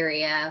ground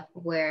area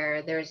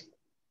where there's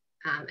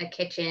a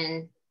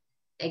kitchen,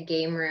 a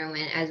game room,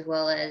 and as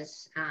well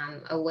as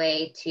a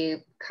way to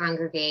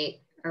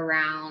congregate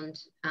around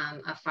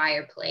a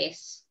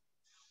fireplace.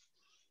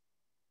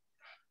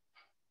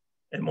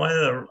 And one of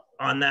the,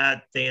 on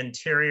that, the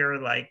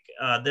interior, like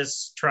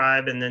this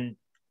tribe and then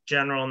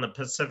general in the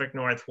Pacific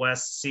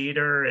Northwest,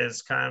 cedar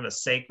is kind of a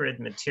sacred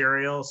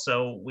material.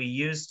 So we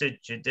used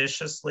it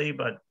judiciously,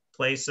 but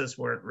places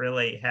where it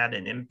really had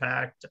an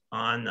impact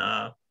on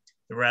the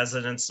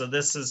residents. So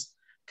this is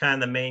kind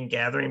of the main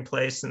gathering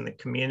place in the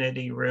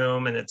community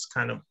room, and it's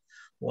kind of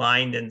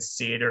lined in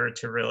cedar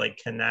to really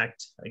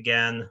connect,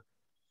 again,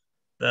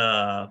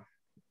 the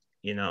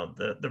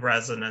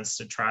residents,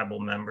 the tribal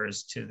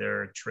members to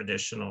their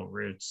traditional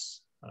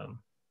roots.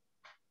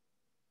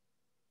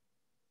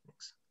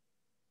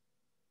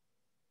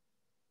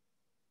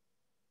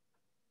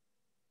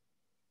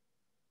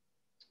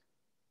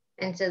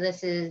 And so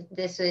this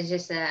was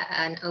just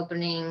an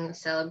opening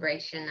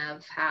celebration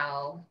of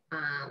how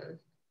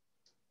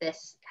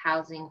this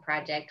housing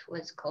project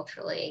was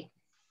culturally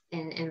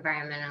and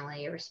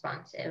environmentally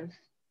responsive.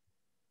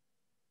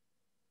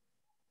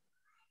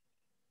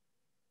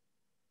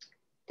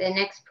 The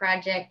next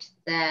project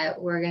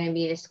that we're going to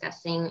be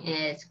discussing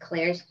is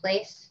Claire's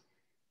Place,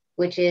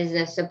 which is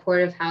a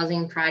supportive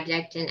housing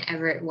project in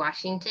Everett,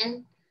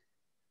 Washington.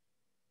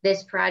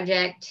 This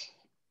project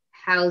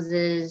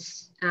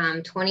houses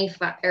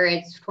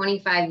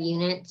 25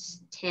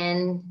 units,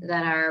 10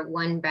 that are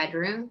 1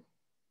 bedroom.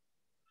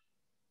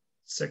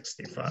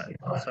 65,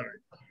 sorry.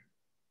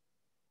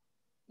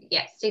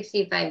 Yeah,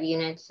 65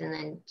 units and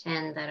then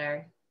 10 that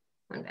are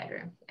 1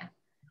 bedroom, yeah.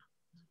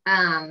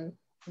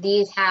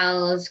 These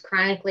house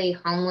chronically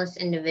homeless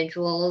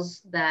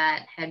individuals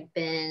that had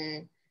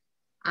been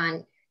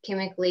on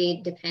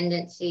chemically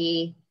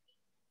dependency,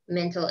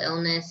 mental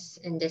illness,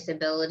 and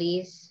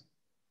disabilities.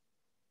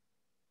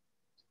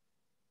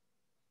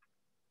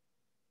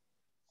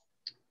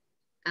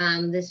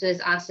 This was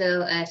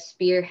also a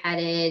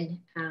spearheaded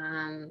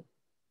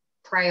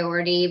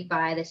priority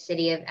by the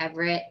city of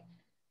Everett,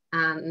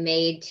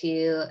 made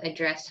to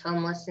address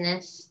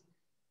homelessness.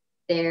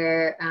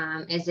 There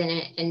is an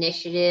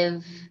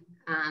initiative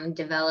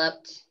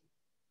developed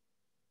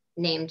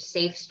named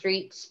Safe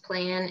Streets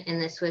Plan,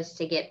 and this was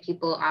to get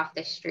people off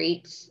the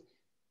streets.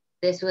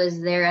 This was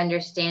their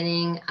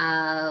understanding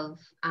of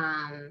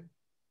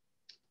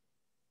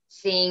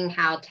seeing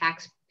how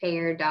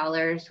taxpayer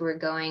dollars were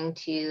going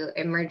to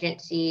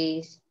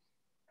emergencies,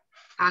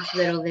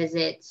 hospital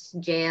visits,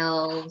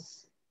 jail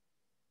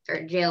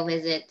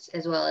visits,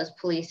 as well as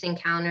police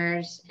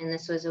encounters. And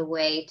this was a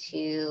way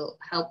to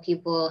help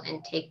people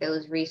and take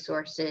those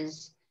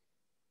resources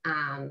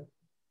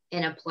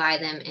and apply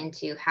them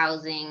into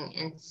housing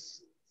and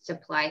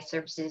supply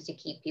services to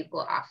keep people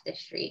off the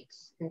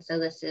streets. And so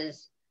this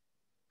is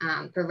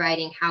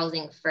providing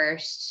housing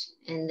first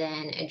and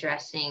then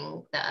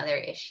addressing the other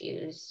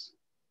issues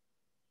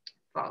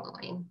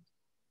following.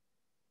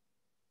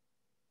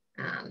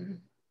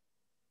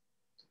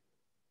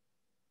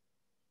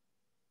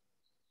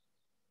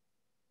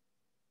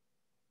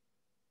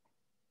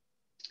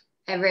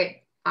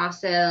 Everett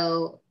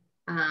also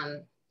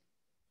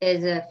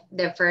is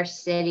the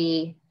first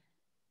city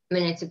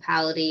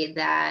municipality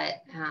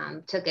that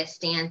took a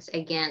stance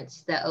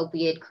against the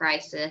opioid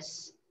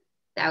crisis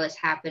that was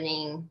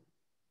happening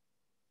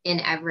in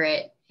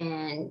Everett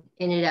and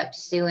ended up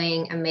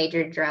suing a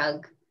major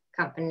drug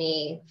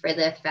company for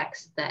the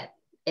effects that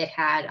it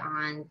had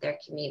on their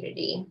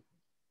community.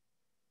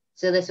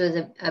 So this was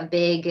a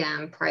big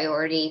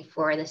priority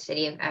for the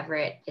city of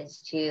Everett,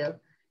 is to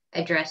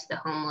address the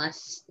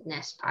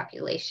homelessness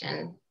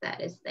population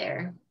that is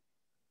there.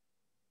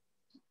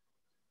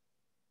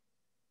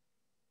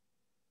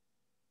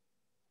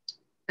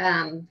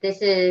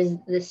 This is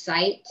the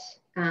site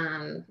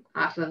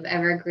off of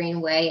Evergreen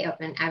Way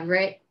up in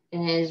Everett,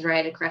 and it is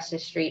right across the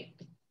street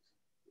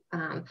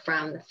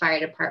from the fire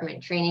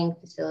department training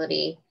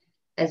facility,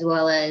 as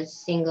well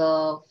as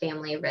single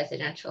family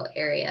residential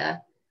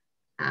area.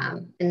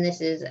 And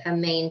this is a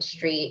main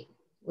street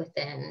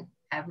within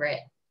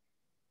Everett.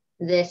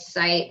 This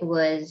site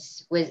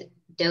was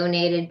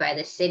donated by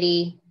the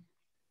city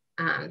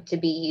to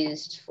be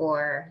used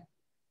for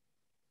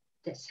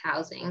this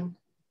housing.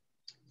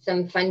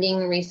 Some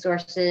funding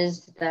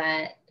resources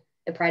that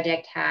the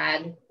project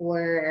had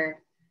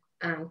were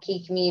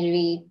Key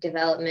Community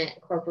Development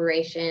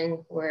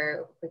Corporation,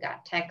 where we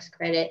got tax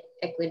credit,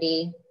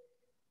 equity,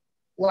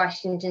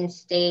 Washington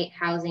State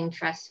Housing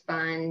Trust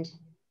Fund,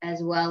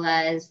 as well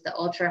as the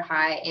ultra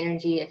high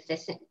energy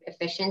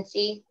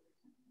efficiency.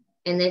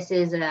 And this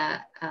is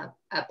a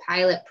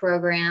pilot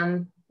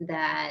program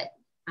that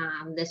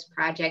this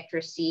project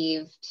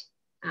received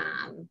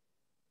an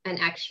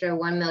extra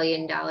 $1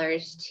 million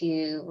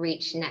to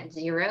reach net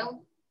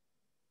zero,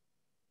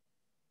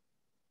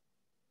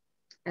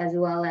 as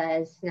well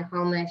as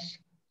Snohomish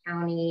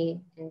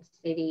County and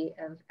City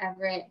of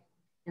Everett,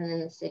 and then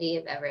the City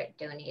of Everett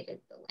donated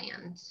the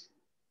land.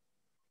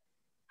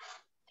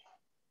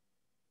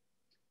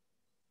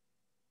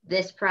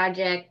 This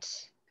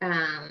project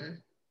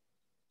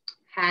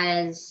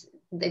has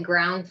the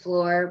ground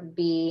floor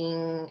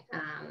being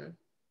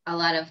a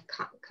lot of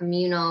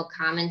communal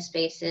common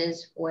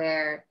spaces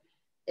where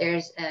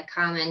there's a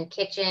common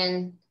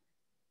kitchen,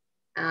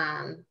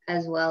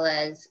 as well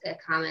as a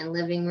common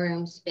living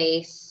room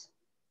space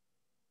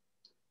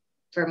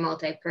for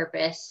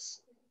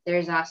multi-purpose.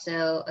 There's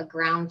also a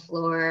ground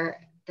floor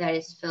that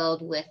is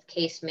filled with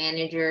case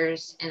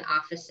managers and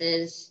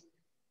offices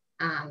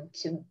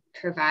to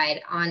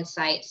provide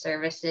on-site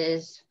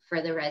services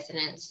for the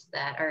residents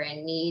that are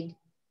in need.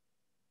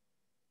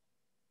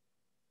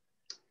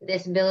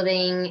 This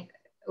building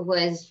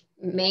was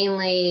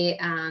mainly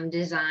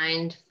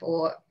designed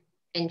for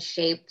and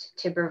shaped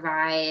to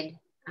provide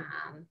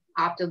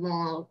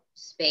optimal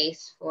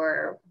space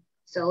for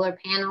solar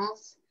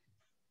panels.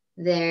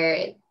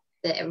 The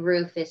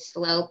roof is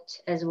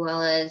sloped, as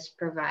well as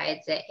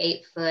provides an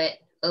 8-foot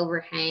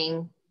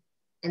overhang,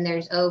 and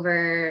there's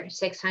over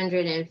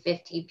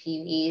 650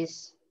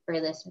 PVs for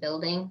this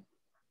building.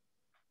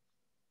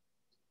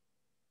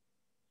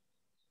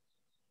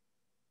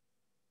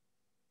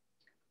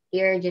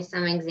 Here are just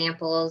some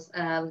examples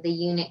of the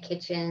unit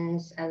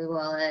kitchens, as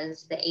well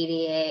as the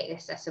ADA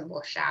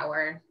accessible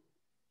shower.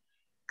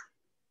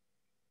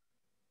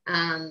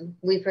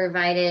 We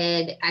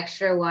provided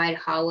extra wide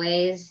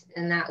hallways,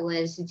 and that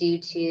was due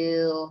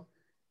to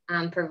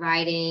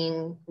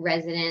providing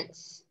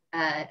residents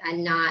a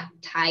not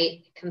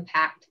tight,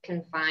 compact,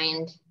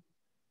 confined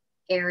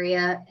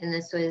area. And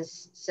this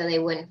was so they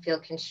wouldn't feel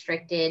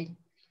constricted.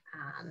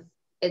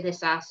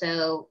 This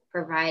also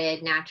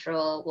provided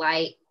natural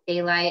light,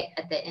 daylight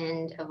at the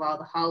end of all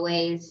the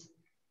hallways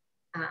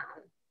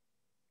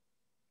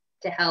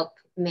to help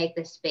make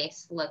the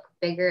space look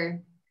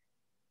bigger.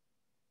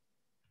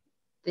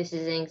 This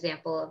is an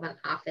example of an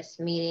office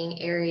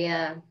meeting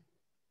area.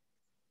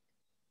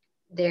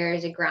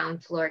 There's a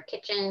ground floor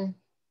kitchen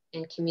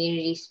and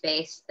community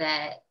space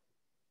that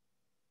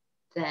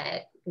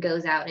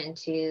goes out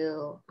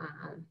into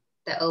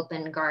the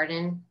open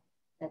garden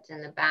that's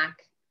in the back.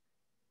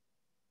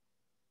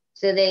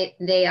 So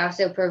they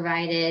also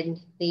provided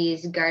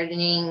these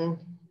gardening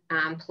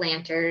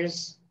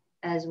planters,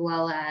 as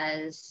well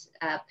as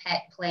a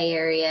pet play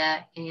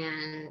area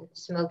and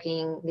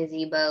smoking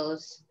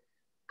gazebos,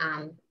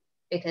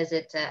 because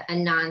it's a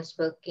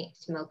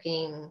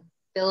non-smoking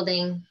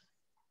building.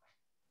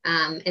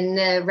 And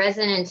the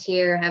residents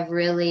here have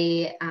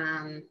really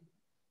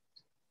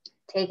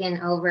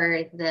taken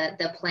over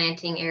the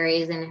planting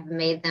areas and have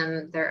made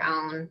them their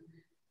own,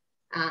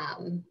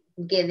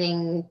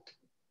 giving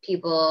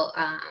people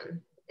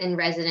and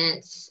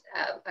residents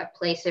a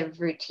place of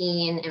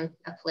routine and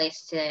a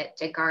place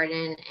to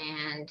garden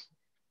and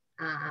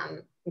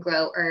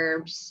grow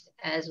herbs,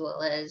 as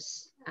well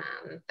as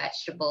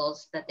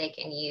vegetables that they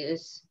can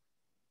use.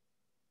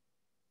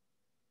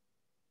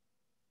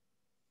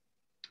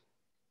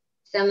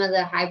 Some of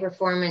the high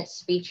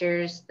performance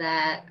features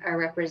that are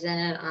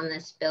represented on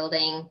this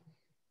building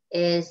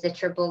is the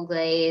triple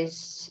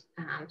glazed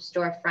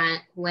storefront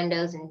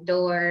windows and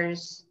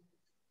doors.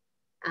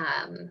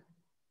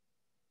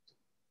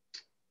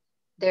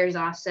 There's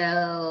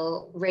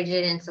also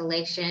rigid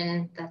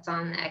insulation that's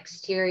on the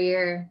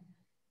exterior,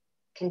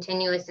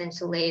 continuous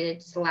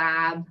insulated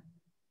slab.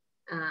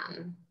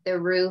 The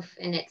roof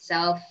in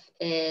itself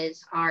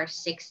is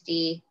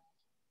R60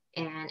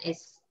 and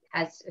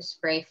has a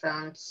spray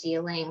foam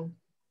ceiling,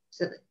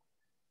 so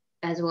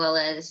as well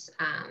as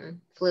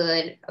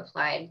fluid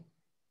applied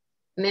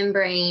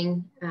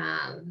membrane,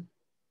 and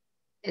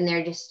there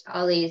are just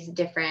all these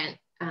different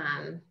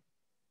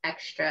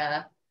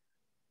extra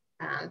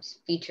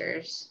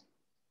features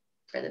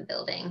for the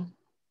building.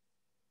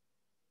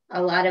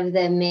 A lot of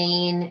the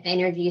main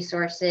energy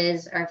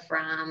sources are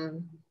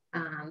from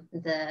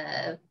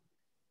the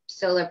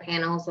solar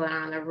panels that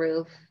are on the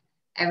roof.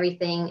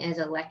 Everything is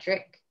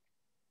electric.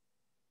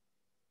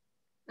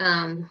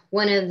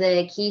 One of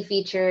the key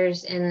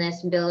features in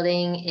this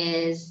building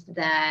is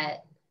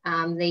that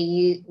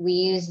we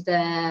use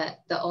the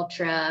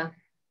ultra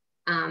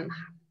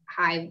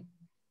high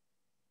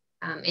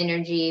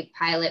energy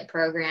pilot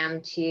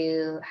program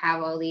to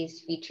have all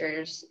these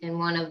features. And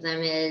one of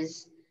them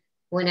is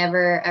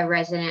whenever a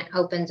resident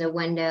opens a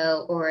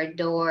window or a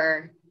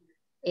door,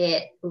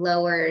 it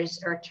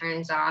lowers or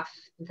turns off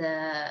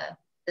the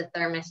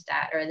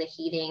thermostat or the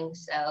heating.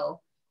 So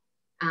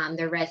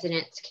the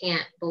residents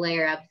can't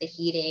blare up the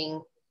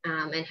heating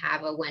and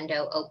have a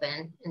window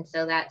open. And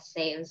so that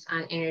saves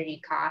on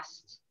energy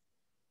costs.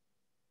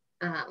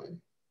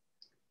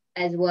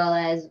 As well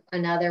as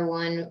another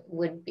one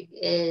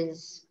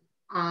is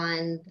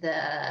on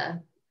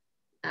the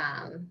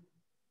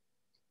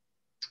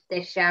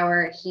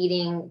shower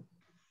heating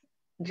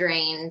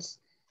drains.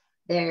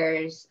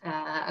 There's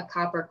a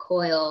copper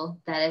coil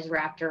that is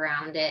wrapped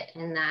around it,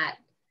 and that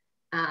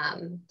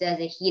does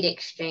a heat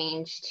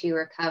exchange to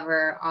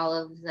recover all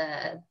of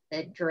the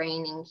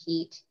draining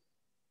heat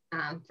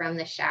from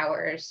the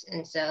showers.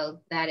 And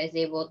so that is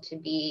able to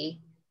be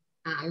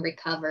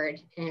recovered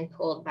and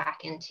pulled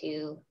back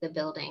into the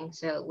building,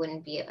 so it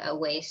wouldn't be a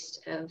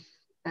waste of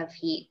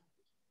heat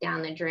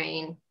down the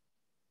drain.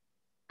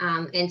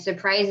 And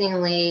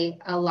surprisingly,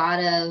 a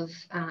lot of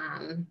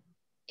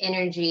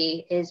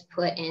energy is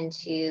put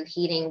into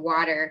heating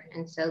water,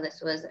 and so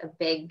this was a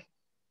big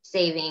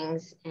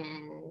savings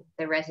in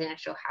the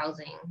residential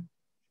housing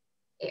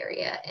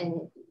area,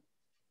 and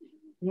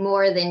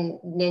more than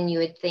you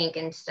would think.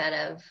 Instead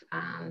of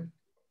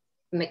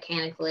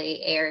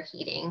mechanically air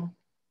heating,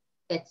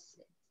 it's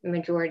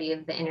majority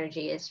of the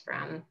energy is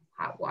from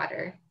hot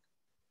water.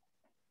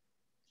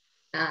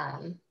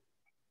 And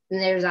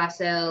there's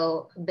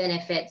also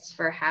benefits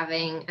for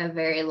having a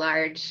very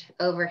large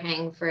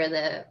overhang for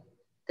the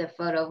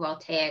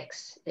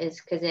photovoltaics, is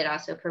because it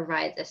also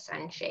provides a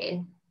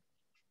sunshade.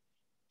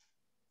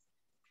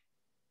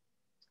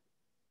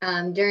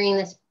 During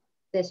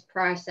this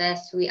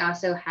process, we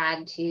also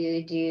had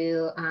to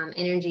do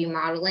energy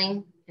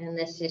modeling, and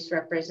this just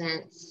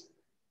represents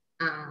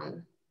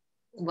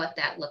what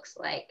that looks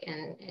like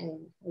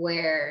and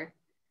where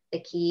the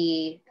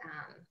key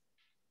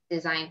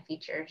design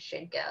features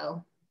should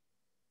go.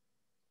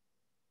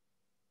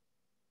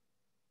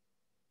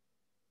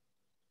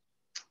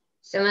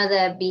 Some of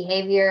the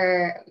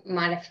behavior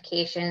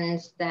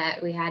modifications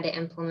that we had to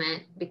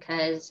implement,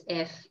 because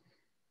if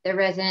the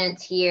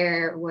residents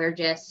here were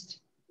just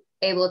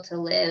able to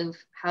live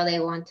how they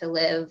want to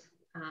live,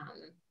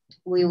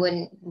 we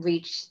wouldn't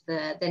reach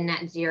the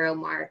net zero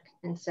mark.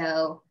 And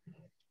so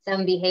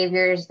some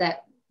behaviors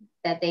that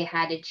they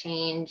had to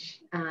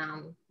change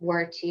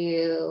were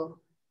to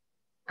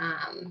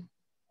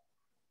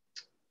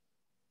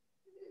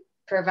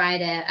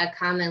provide a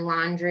common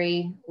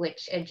laundry,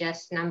 which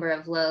adjusts number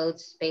of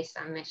loads based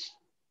on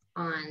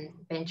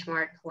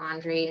benchmark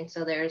laundry. And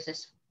so there's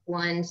this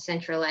one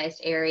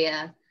centralized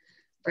area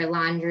for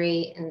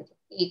laundry, and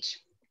each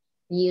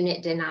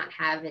unit did not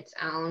have its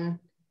own.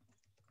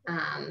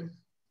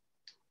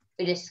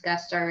 We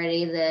discussed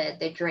already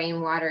the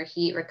drain water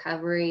heat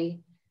recovery,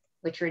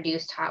 which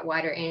reduced hot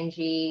water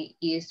energy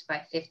used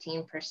by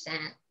 15%.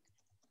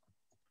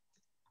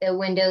 The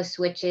window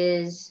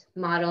switches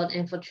modeled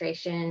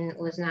infiltration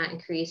was not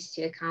increased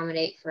to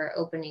accommodate for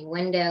opening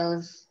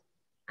windows.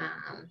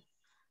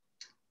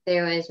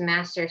 There was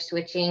master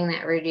switching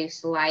that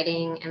reduced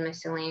lighting and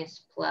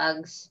miscellaneous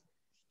plugs.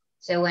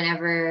 So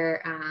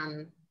whenever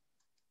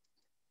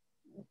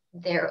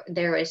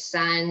there was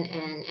sun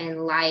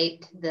and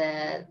light,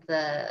 the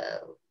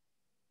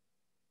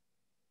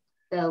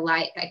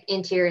light,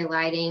 interior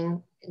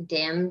lighting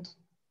dimmed.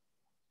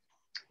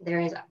 There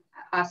is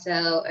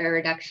also a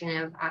reduction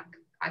of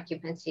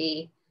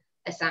occupancy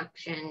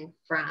assumption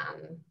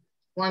from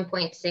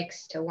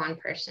 1.6 to 1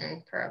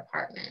 person per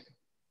apartment.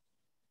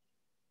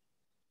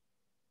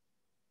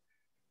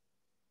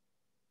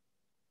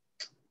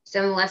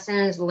 Some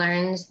lessons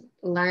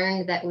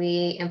learned that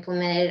we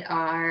implemented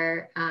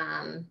are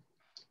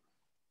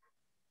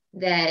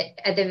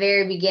that at the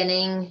very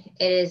beginning,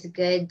 it is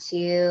good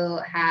to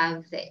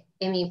have the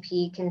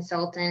MEP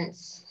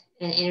consultants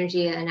and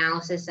energy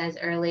analysis as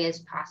early as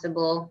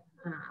possible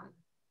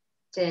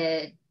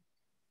to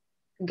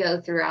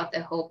go throughout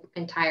the whole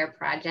entire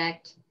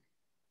project.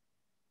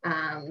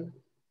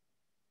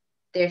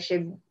 There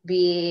should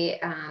be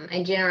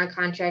a general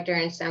contractor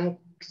and some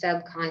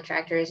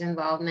subcontractors'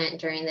 involvement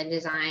during the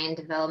design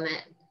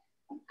development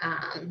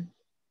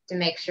to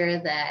make sure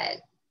that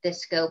the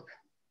scope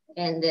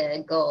and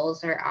the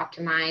goals are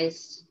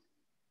optimized,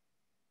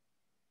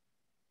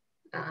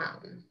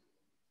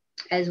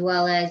 as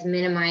well as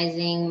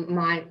minimizing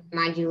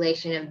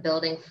modulation of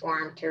building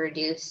form to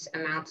reduce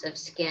amounts of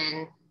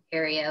skin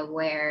area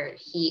where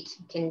heat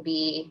can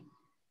be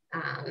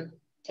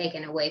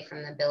taken away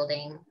from the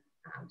building.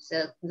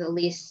 So the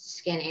least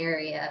skin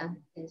area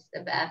is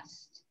the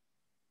best.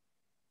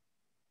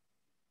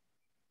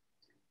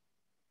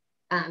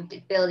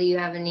 Bill, do you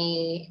have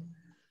any?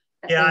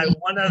 Yeah,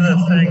 one of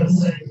the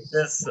things,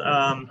 this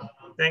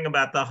thing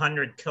about the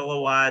 100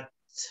 kilowatt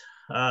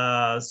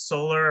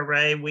solar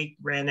array, we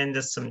ran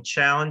into some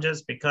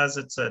challenges because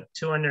it's a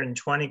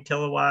 220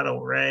 kilowatt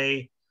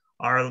array.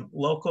 Our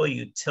local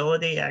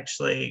utility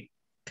actually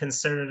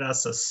considered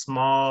us a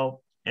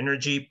small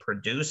energy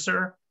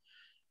producer,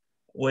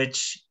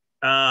 which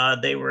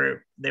they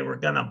were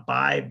gonna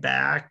buy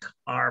back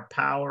our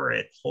power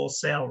at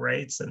wholesale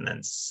rates and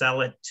then sell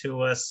it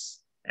to us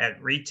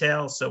at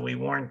retail. So we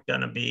weren't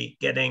gonna be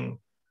getting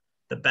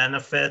the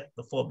benefit,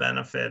 the full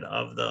benefit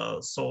of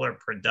the solar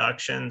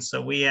production.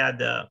 So we had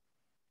to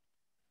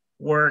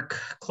work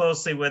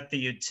closely with the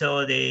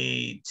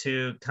utility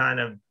to kind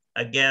of,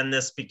 again,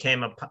 this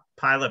became a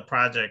pilot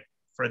project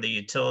for the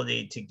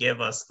utility to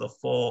give us the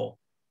full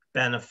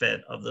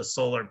benefit of the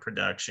solar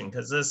production,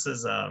 because this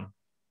is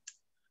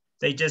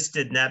they just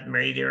did net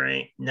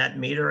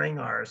metering.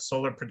 Our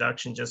solar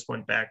production just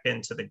went back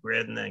into the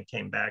grid and then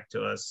came back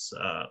to us,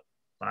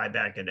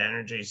 buyback at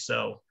energy.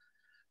 So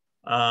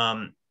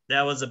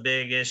that was a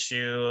big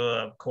issue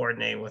of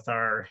coordinating with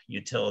our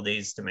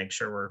utilities to make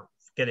sure we're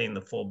getting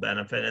the full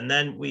benefit. And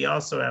then we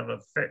also have a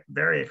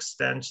very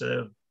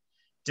extensive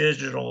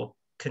digital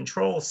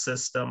control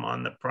system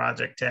on the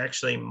project to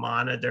actually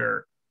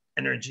monitor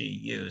energy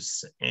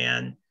use.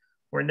 And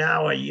we're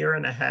now a year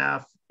and a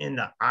half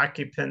into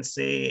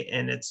occupancy,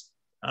 and it's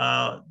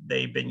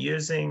they've been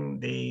using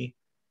the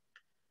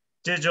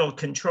digital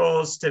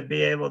controls to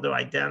be able to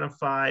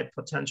identify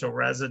potential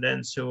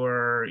residents who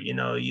are, you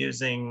know,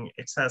 using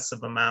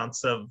excessive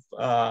amounts of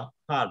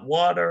hot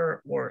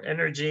water or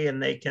energy,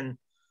 and they can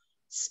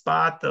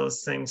spot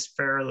those things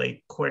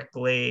fairly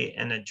quickly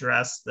and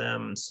address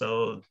them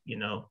so, you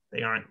know,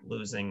 they aren't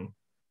losing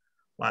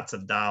lots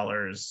of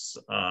dollars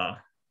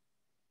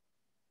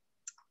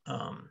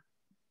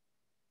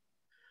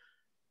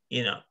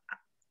you know,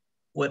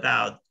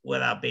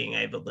 without being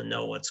able to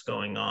know what's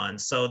going on.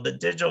 So the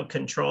digital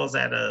controls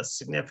at a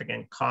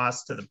significant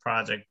cost to the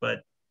project, but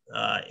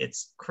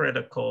it's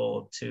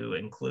critical to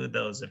include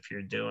those if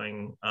you're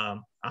doing a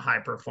high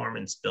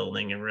performance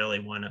building and really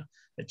want to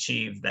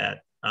achieve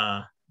that,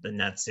 the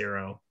net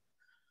zero.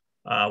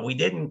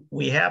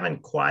 We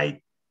haven't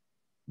quite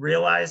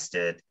realized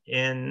it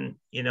in,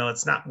 you know,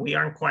 we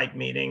aren't quite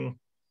meeting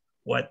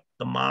what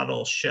the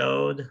model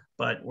showed,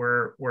 but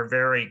we're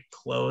very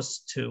close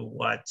to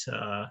what,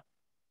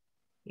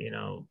 you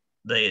know,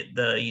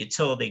 the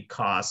utility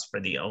costs for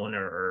the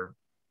owner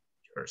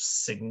are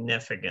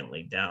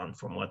significantly down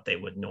from what they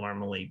would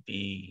normally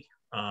be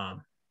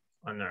on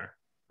a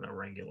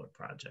regular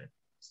project.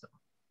 So.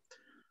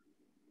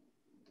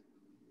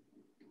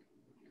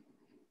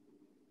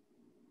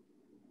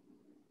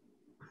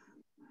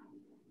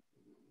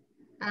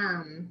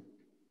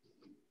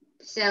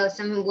 So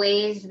some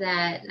ways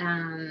that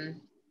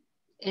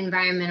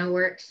Environmental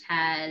Works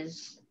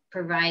has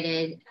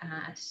provided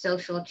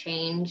social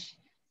change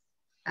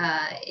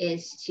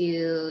is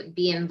to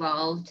be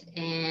involved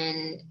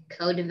in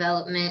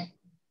co-development,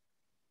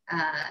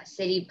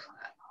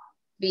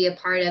 be a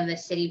part of a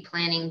city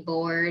planning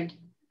board,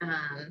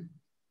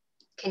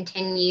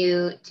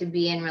 continue to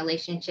be in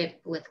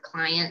relationship with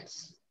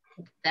clients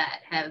that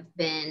have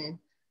been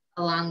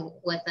along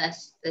with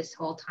us this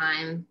whole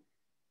time,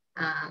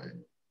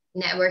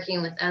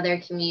 networking with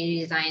other community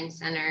design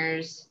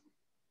centers,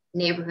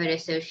 neighborhood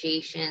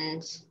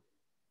associations,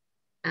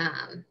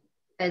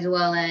 as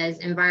well as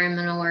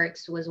Environmental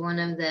Works was one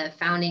of the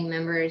founding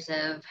members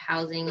of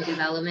Housing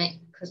Development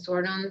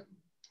Consortium,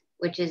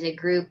 which is a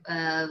group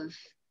of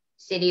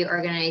city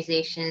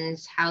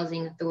organizations,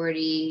 housing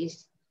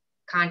authorities,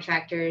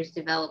 contractors,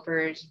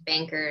 developers,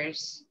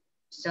 bankers,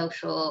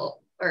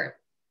 social or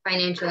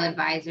financial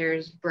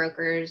advisors,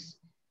 brokers.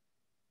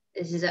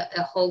 This is a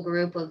whole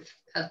group of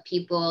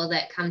people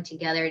that come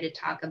together to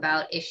talk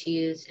about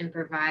issues and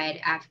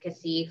provide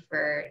advocacy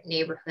for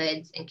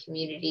neighborhoods and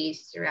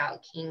communities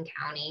throughout King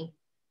County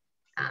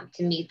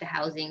to meet the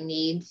housing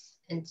needs.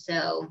 And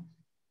so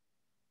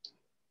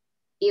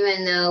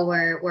even though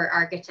we're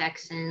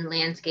architects and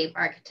landscape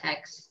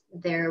architects,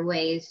 there are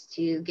ways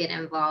to get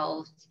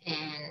involved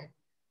in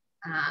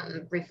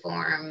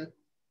reform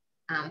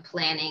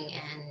planning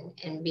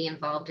and be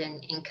involved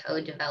in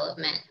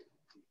co-development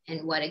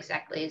and what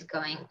exactly is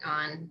going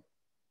on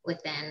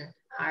within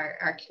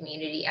our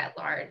community at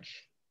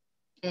large,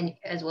 and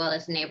as well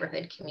as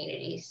neighborhood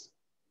communities.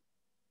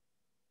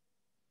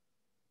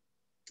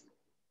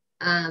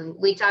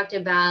 We talked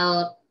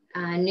about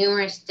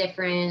numerous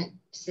different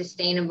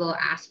sustainable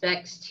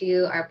aspects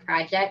to our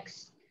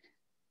projects,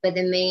 but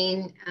the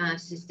main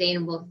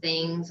sustainable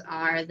things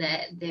are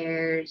that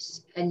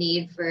there's a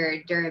need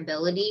for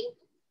durability.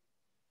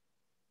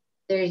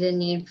 There's a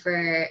need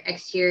for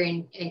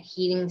exterior and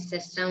heating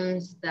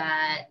systems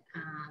that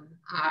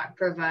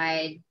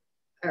provide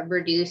a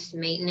reduced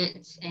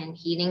maintenance and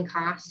heating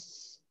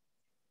costs.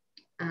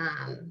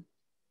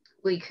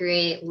 We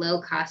create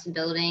low-cost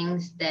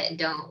buildings that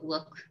don't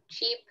look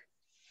cheap.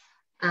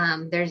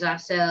 There's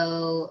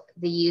also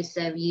the use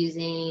of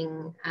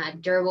using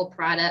durable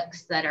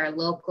products that are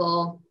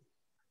local,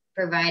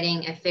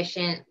 providing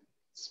efficient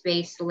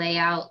space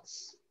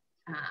layouts,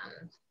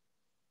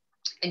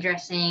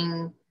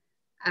 addressing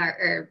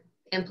or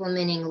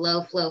implementing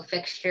low flow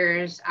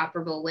fixtures,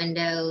 operable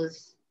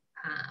windows,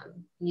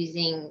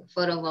 using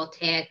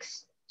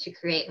photovoltaics to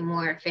create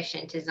more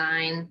efficient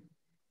design.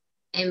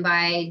 And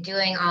by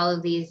doing all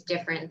of these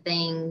different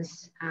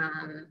things,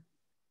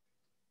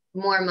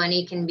 more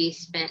money can be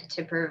spent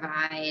to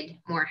provide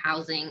more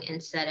housing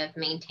instead of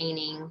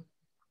maintaining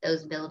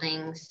those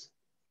buildings.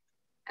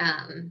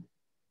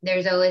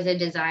 there's always a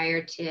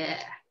desire to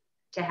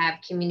have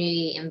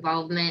community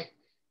involvement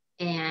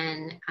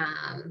and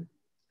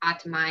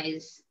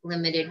optimize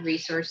limited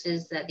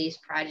resources that these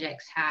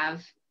projects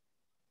have.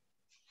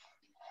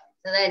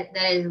 So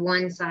that is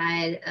one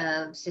side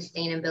of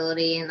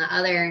sustainability, and the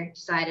other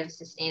side of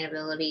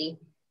sustainability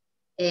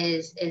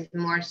is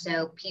more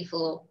so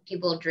people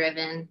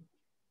driven,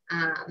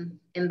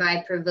 and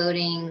by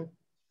providing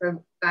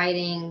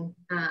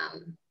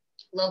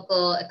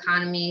local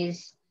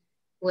economies,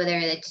 whether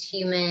it's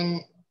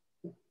human,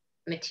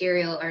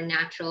 material, or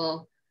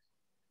natural.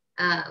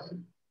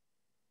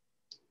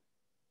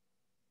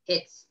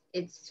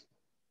 It's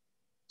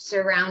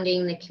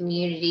surrounding the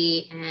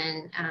community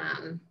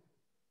and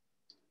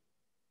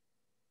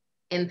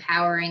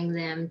empowering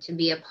them to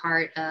be a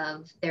part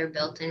of their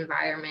built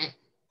environment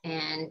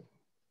and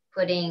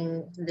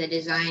putting the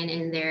design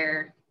in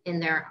their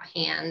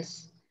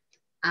hands.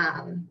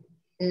 And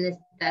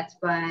that's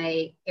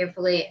by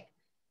carefully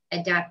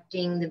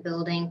adapting the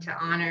building to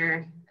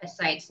honor a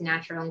site's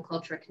natural and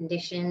cultural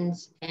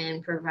conditions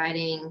and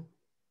providing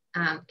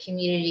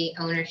community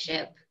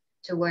ownership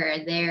to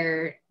where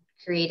they're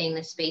creating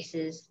the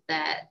spaces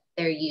that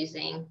they're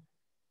using.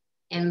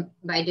 And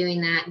by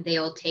doing that, they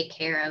will take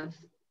care of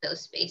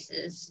those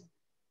spaces.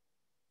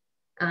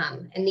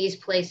 And these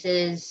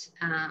places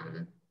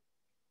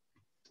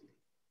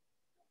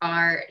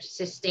are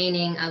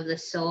sustaining of the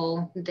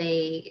soul.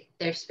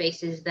 They're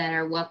spaces that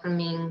are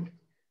welcoming.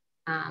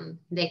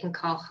 They can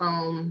call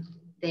home.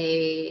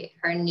 They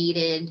are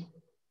needed,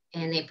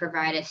 and they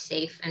provide a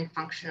safe and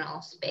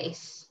functional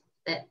space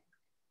that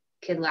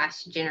could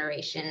last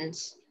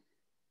generations,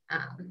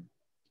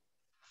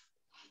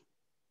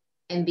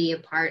 and be a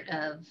part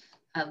of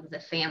the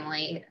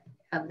family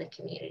of the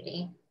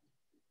community.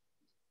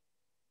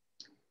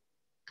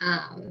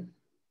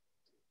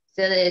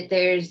 So that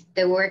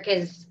the work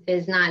is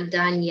not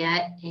done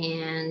yet,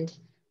 and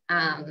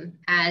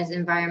as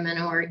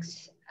Environmental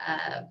Works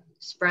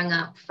sprung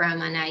up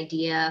from an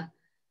idea,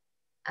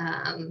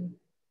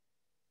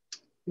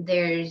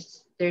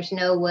 there's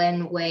no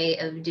one way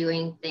of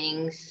doing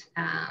things,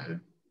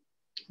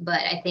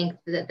 but I think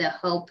that the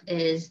hope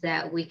is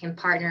that we can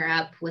partner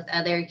up with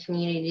other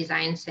community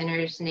design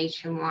centers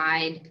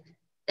nationwide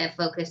that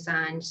focus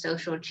on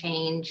social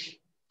change,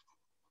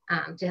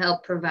 to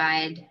help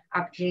provide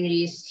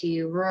opportunities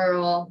to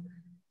rural,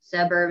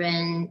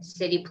 suburban,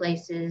 city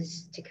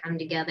places to come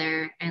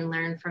together and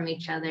learn from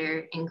each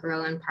other and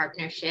grow in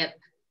partnership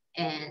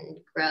and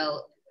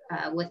grow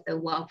with the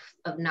wealth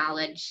of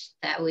knowledge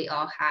that we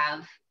all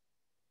have.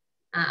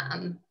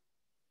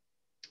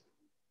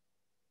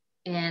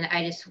 And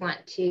I just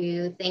want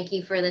to thank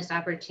you for this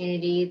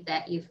opportunity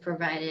that you've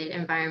provided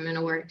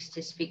Environmental Works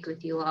to speak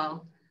with you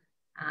all,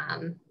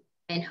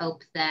 and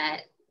hope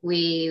that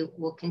we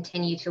will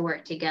continue to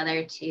work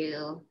together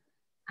to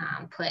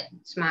put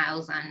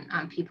smiles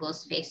on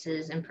people's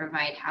faces and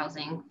provide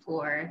housing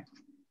for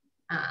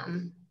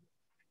the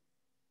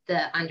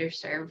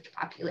underserved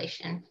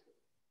population.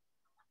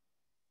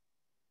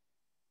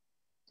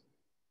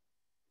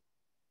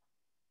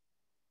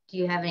 Do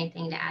you have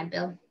anything to add,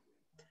 Bill?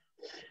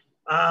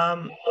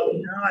 No,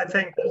 I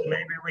think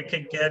maybe we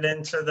could get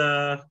into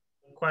the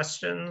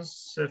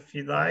questions if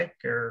you like,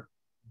 or.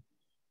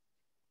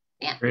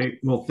 Yeah. Great.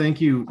 Well, thank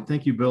you,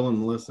 Bill and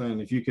Melissa.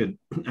 And if you could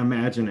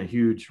imagine a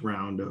huge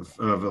round of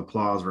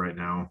applause right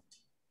now,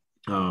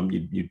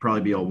 you'd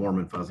probably be all warm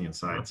and fuzzy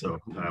inside.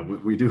 So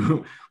we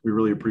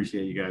really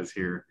appreciate you guys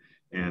here,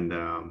 and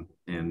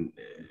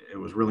it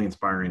was really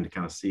inspiring to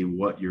kind of see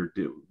what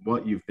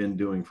you've been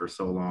doing for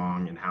so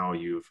long and how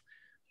you've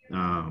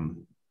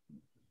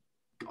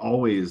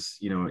always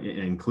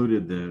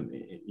included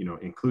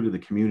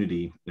the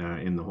community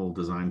in the whole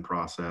design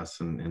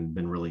process and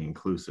been really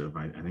inclusive.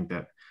 I think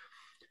that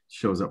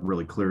shows up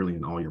really clearly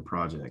in all your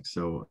projects.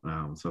 So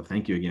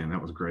thank you again.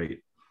 That was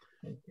great.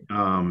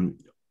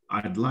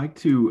 I'd like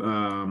to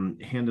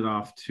hand it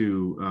off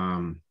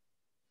to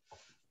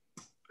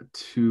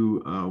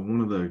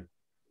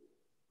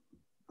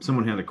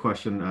someone had a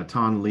question.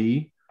 Ton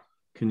Lee,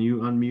 can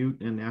you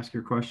unmute and ask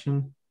your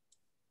question?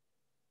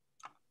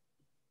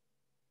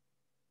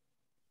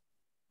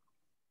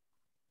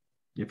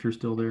 If you're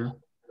still there.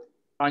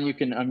 Ton, you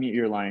can unmute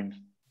your line.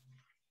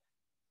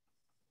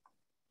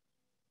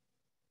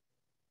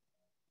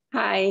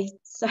 Hi,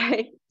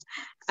 sorry.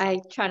 I'm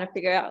trying to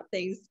figure out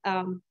things.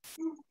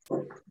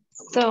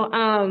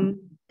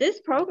 This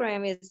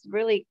program is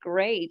really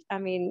great. I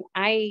mean,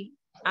 I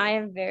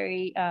am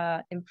very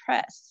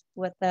impressed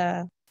with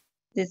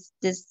this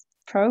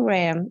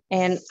program,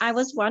 and I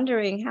was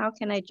wondering, how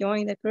can I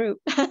join the group?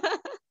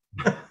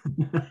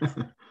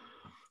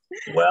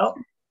 Well,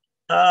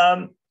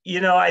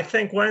 I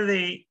think one of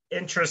the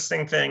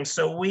interesting things,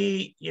 so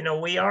we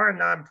are a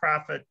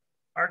nonprofit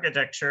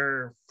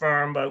architecture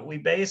firm, but we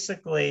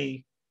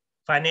basically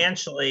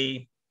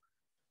financially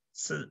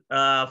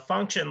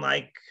function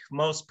like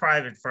most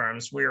private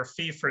firms. We are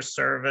fee for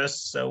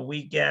service, so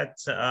we get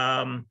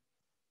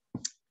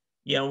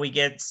you know, we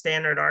get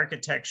standard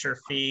architecture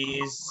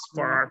fees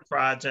for our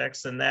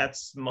projects, and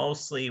that's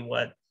mostly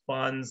what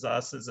funds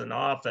us as an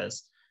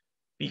office.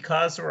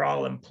 Because we're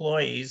all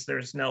employees,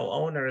 there's no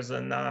owners, a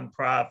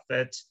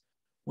nonprofit,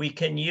 we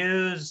can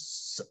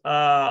use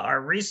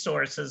our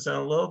resources in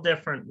a little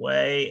different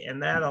way,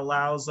 and that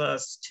allows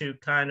us to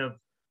kind of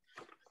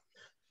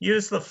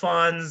use the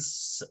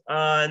funds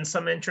in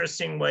some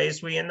interesting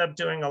ways. We end up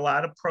doing a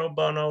lot of pro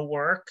bono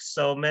work.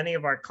 So many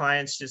of our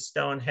clients just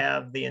don't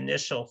have the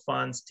initial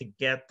funds to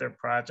get their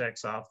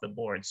projects off the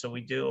board. So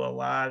we do a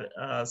lot,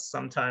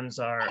 sometimes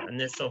our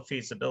initial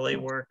feasibility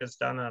work is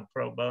done on a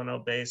pro bono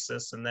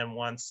basis. And then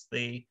once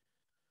the,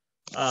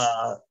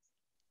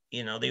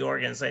 you know, the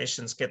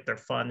organizations get their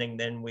funding,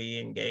 then we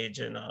engage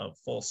in a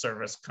full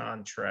service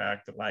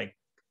contract like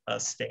a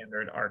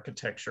standard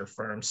architecture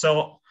firm.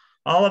 So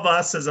all of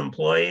us as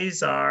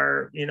employees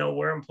are, you know,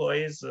 we're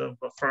employees of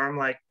a firm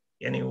like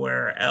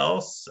anywhere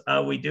else.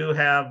 We do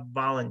have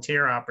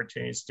volunteer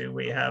opportunities too.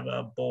 We have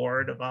a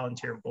board, a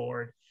volunteer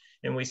board,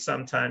 and we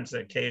sometimes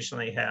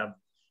occasionally have,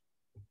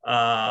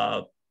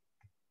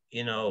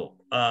 you know,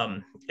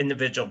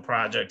 individual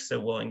projects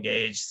that will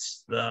engage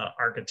the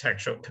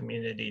architectural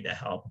community to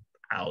help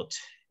out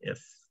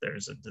if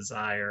there's a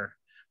desire.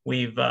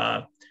 We've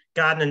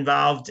gotten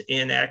involved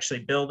in actually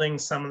building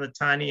some of the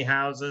tiny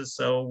houses.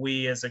 So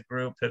we as a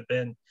group have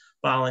been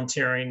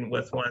volunteering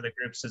with one of the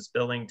groups that's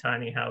building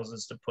tiny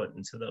houses to put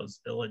into those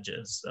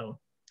villages. So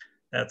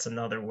that's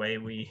another way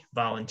we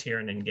volunteer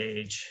and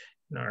engage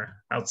in our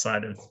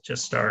outside of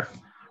just our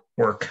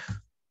work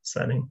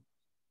setting.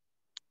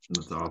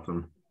 That's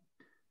awesome.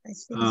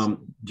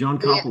 John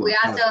Coppola. We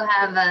also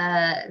have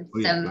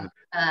some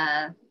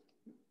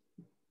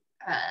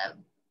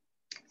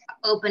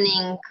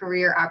opening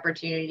career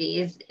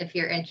opportunities if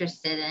you're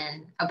interested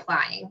in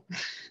applying.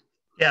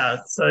 Yeah,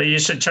 so you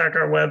should check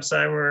our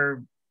website.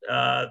 We're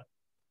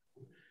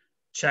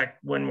check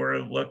when we're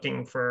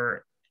looking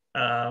for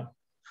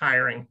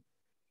hiring.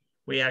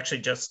 We actually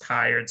just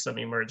hired some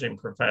emerging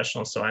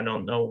professionals, so I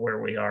don't know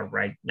where we are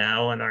right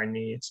now in our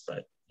needs,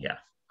 but yeah.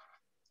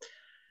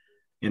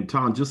 And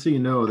Tom, just so you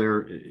know,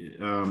 there,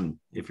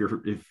 if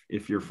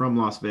you're from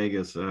Las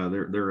Vegas, there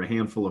are a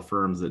handful of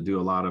firms that do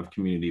a lot of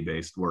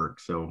community-based work.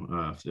 So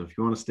if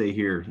you want to stay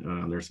here,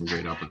 there's some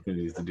great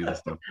opportunities to do this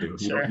stuff too.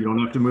 Sure. You don't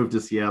have to move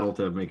to Seattle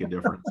to make a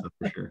difference, that's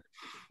for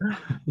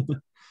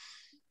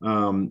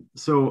sure.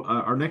 So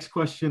our next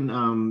question,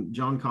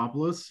 John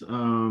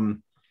Coppola.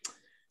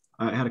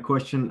 I had a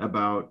question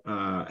about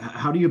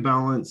how do you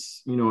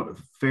balance, you know,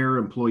 fair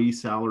employee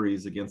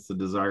salaries against the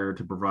desire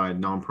to provide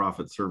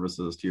nonprofit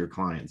services to your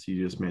clients?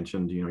 You just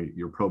mentioned, you know,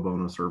 your pro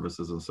bono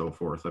services and so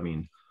forth. I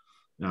mean,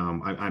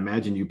 I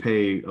imagine you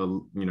pay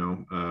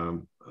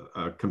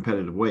a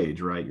competitive wage,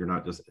 right? You're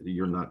not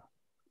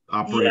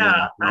operating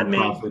a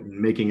nonprofit and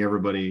making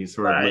everybody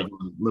sort of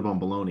live on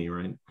baloney,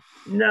 right?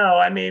 No,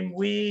 I mean,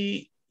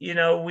 we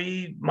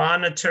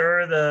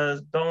monitor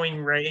the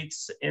going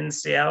rates in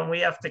Seattle.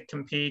 We have to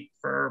compete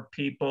for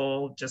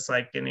people just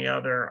like any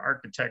other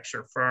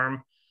architecture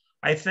firm.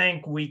 I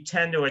think we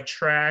tend to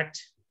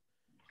attract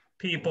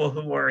people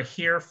who are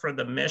here for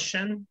the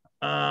mission.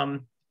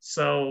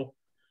 So,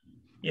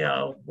 you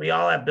know, we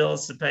all have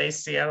bills to pay.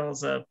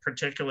 Seattle's a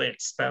particularly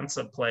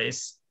expensive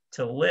place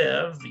to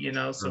live, you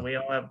know, so we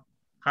all have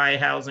high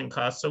housing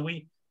costs. So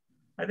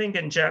I think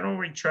in general,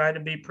 we try to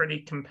be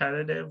pretty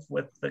competitive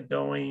with the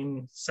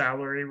going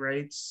salary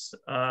rates,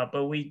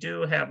 but we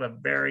do have a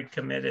very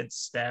committed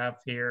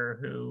staff here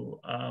who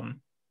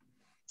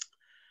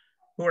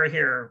are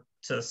here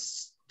to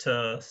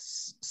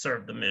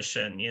serve the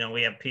mission. You know,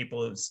 we have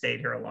people who've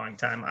stayed here a long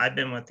time. I've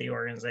been with the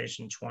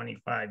organization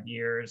 25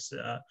 years.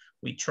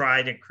 We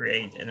try to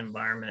create an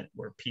environment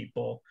where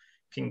people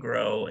can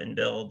grow and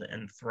build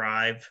and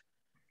thrive.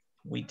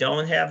 We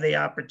don't have the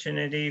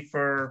opportunity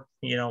for,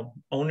 you know,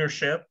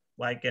 ownership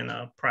like in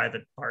a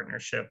private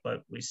partnership,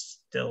 but we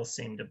still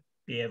seem to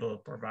be able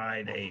to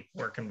provide a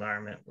work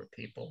environment where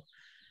people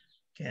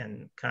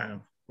can kind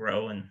of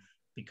grow and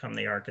become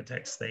the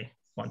architects they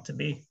want to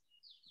be.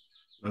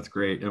 That's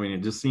great. I mean,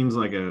 it just seems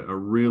like a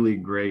really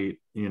great,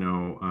 you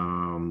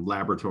know,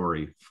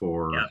 laboratory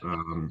for,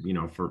 you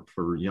know,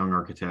 for young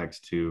architects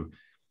to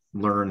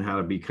learn how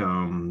to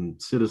become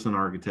citizen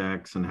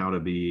architects and how to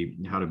be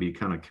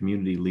kind of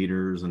community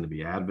leaders and to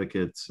be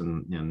advocates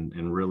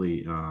and really,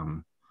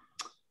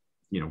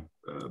 you know,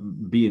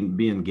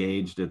 be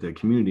engaged at the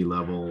community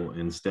level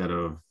instead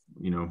of,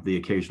 you know, the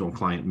occasional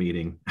client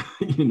meeting,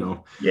 you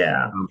know,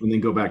 and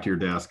then go back to your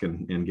desk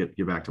and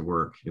get back to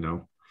work, you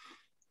know.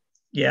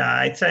 Yeah,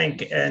 I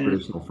think, and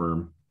traditional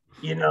firm.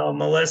 You know,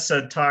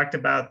 Melissa talked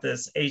about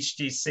this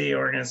HDC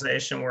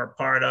organization we're a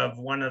part of.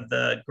 One of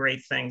the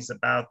great things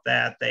about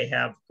that, they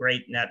have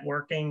great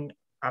networking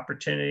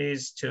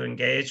opportunities to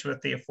engage with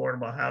the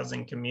affordable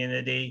housing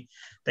community.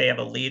 They have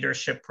a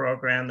leadership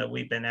program that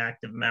we've been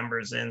active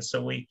members in.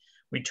 So we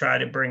try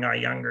to bring our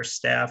younger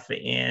staff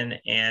in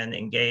and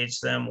engage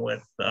them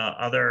with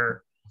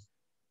other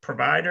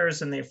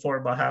providers in the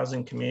affordable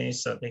housing community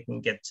so they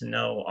can get to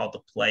know all the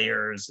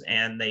players,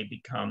 and they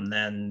become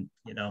then,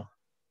 you know,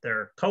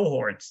 their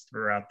cohorts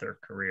throughout their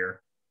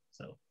career.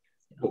 So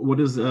what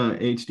does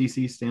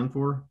HDC stand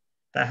for?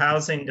 The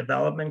Housing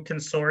Development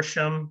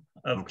Consortium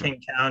of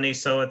King County.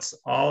 So it's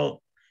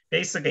all,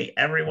 basically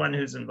everyone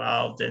who's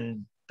involved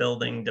in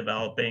building,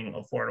 developing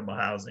affordable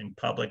housing,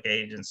 public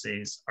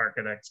agencies,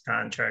 architects,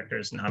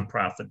 contractors,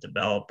 nonprofit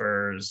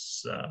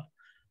developers,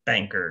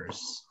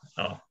 bankers.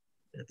 Oh,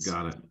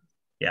 Got it.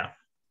 Yeah.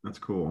 That's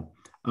cool.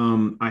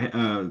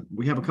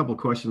 We have a couple of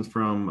questions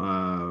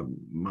from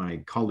my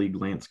colleague,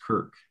 Lance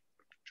Kirk.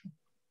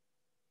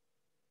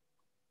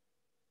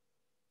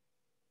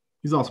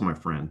 He's also my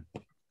friend.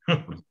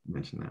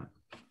 Mention that.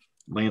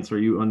 Lance, are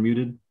you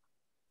unmuted?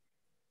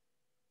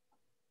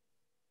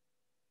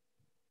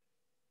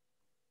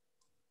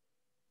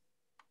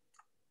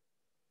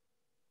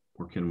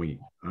 Or can we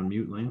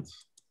unmute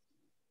Lance?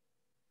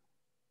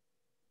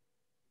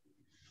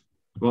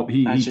 Well,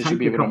 he should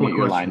be able to mute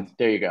your line.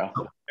 There you go.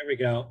 There we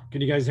go. Can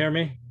you guys hear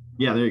me?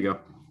 Yeah, there you go.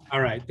 All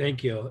right,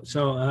 thank you.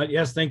 So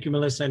yes, thank you,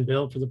 Melissa and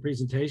Bill, for the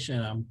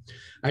presentation.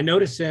 I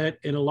noticed that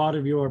in a lot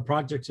of your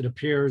projects, it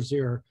appears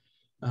you're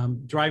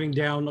driving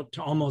down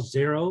to almost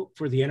zero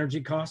for the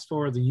energy costs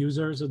for the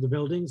users of the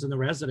buildings and the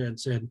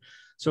residents. And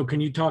so can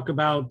you talk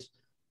about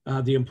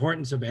the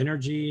importance of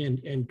energy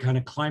and kind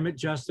of climate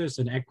justice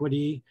and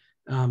equity,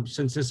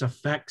 since this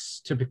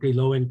affects typically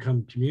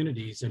low-income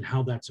communities, and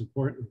how that's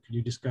important? Can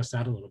you discuss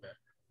that a little bit?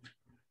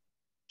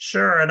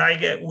 Sure,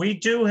 and we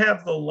do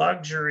have the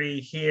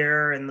luxury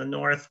here in the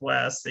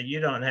Northwest that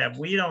you don't have.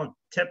 We don't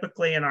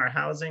typically in our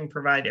housing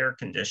provide air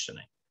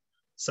conditioning.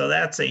 So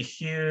that's a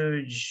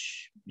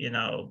huge, you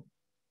know,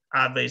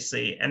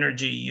 obviously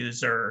energy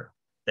user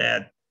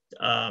that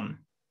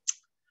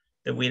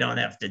that we don't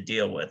have to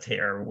deal with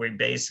here. We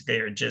basically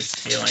are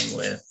just dealing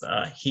with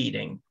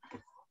heating.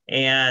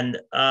 And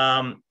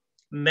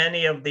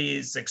many of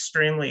these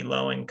extremely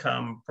low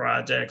income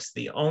projects,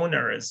 the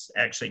owner is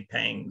actually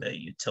paying the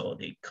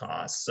utility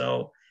costs.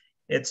 So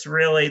it's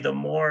really the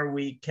more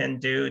we can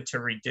do to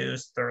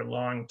reduce their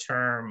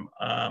long-term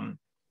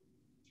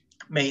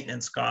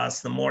maintenance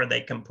costs, the more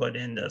they can put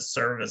into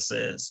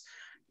services.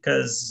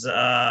 Because,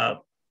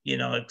 you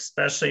know,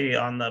 especially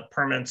on the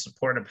permanent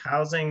supportive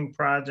housing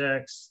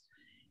projects,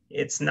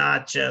 it's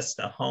not just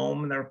a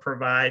home they're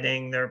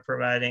providing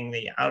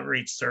the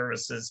outreach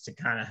services to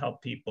kind of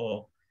help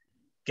people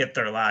get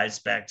their lives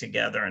back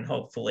together and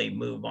hopefully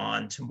move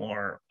on to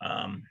more,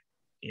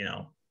 you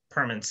know,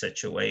 permanent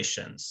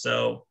situations.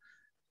 So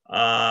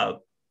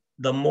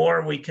the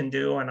more we can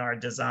do in our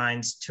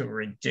designs to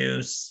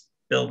reduce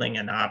building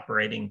and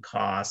operating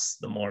costs,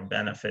 the more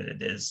benefit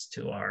it is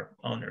to our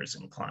owners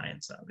and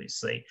clients,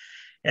 obviously.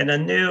 And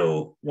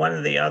one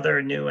of the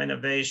other new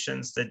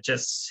innovations that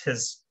just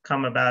has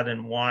come about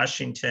in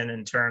Washington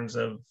in terms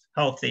of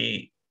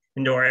healthy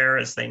indoor air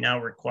is they now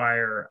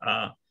require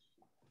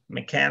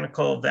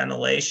mechanical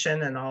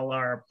ventilation in all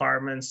our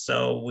apartments.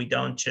 So we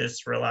don't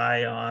just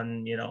rely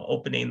on, you know,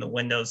 opening the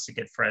windows to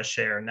get fresh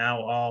air.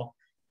 Now all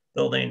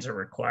buildings are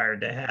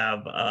required to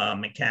have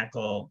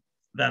mechanical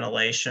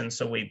ventilation.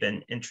 So we've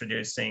been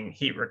introducing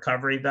heat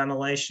recovery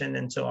ventilation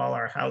into all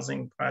our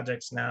housing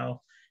projects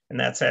now. And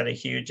that's had a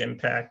huge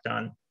impact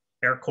on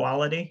air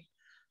quality,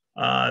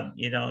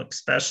 you know,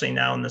 especially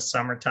now in the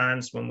summer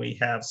times when we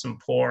have some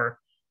poor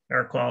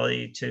air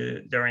quality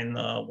during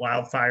the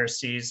wildfire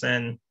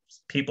season.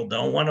 People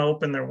don't want to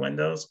open their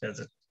windows because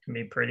it can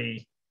be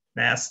pretty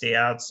nasty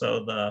out.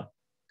 So the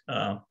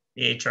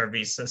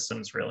HRV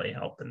systems really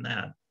help in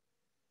that.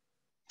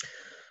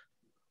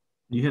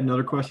 You had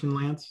another question,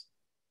 Lance?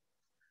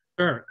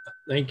 Sure,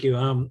 thank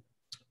you.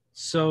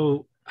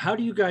 So how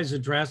do you guys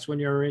address, when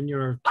you're in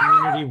your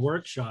community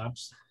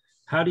workshops,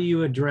 how do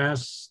you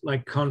address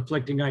like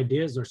conflicting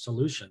ideas or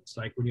solutions?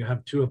 Like when you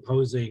have two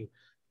opposing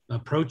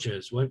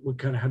approaches, what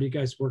kind of, how do you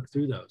guys work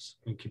through those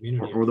in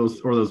community? Or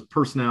those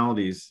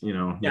personalities, you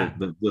know, yeah,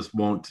 that just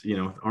won't, you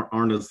know,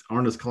 aren't as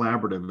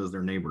collaborative as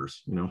their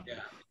neighbors, you know?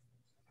 Yeah.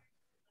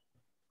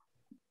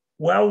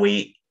 Well,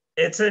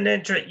 it's an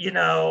interest, you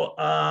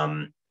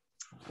know,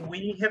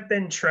 we have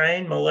been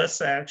trained,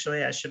 Melissa,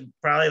 actually, I should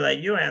probably let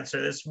you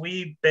answer this.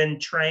 We've been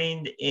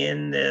trained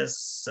in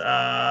this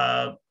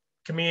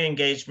community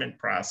engagement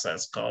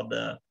process called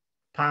the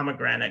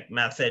pomegranate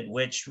method,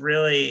 which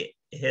really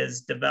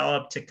has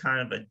developed to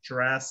kind of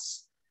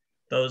address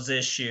those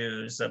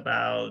issues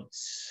about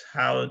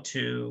how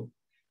to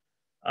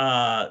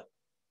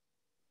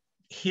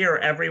hear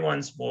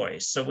everyone's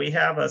voice. So we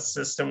have a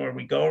system where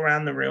we go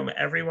around the room,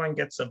 everyone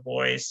gets a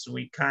voice,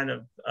 we kind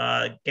of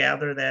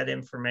gather that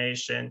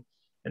information,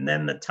 and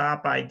then the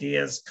top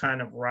ideas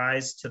kind of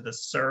rise to the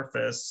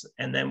surface,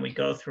 and then we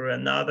go through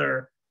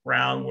another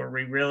round where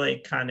we really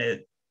kind of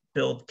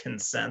build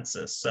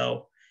consensus.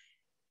 So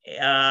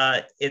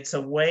it's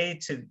a way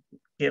to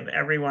give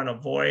everyone a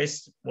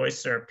voice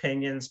their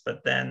opinions,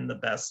 but then the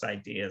best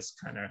ideas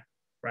kind of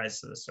rise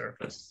to the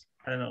surface.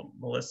 I don't know,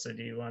 Melissa,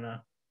 do you want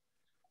to,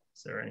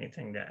 is there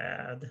anything to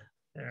add?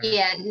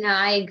 Yeah, no,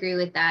 I agree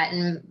with that.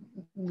 And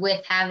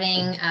with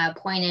having a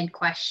pointed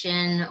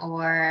question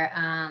or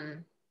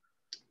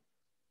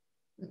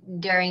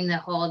during the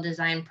whole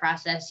design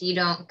process, you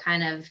don't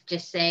kind of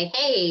just say,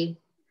 hey,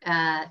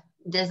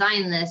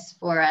 design this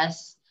for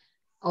us.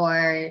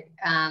 Or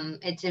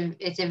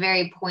it's a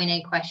very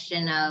pointed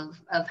question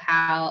of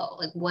how,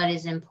 like, what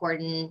is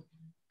important.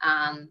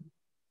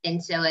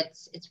 And so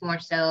it's more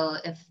so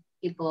if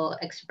people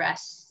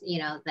express, you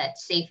know, that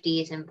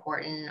safety is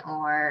important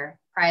or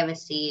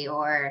privacy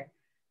or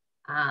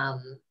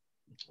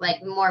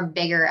like more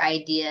bigger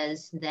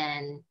ideas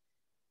than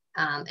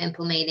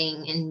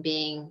implementing and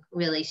being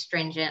really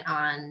stringent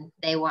on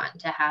they want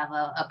to have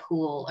a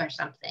pool or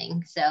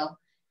something. So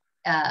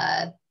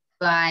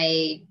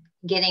by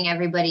getting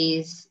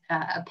everybody's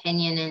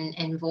opinion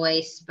and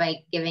voice,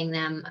 by giving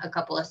them a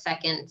couple of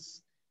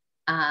seconds,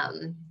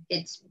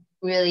 it's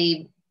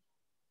really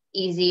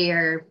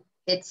easier.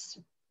 It's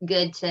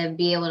good to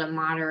be able to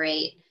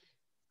moderate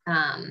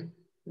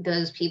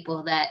those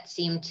people that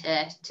seem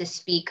to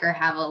speak or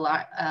have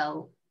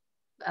a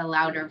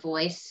louder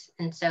voice.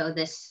 And so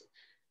this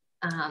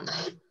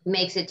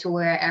makes it to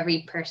where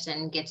every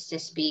person gets to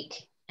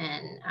speak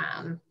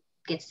and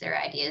gets their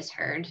ideas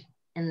heard.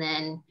 And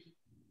then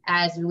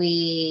as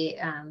we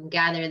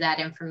gather that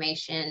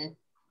information,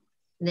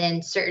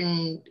 then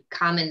certain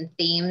common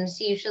themes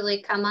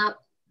usually come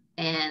up,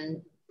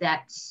 and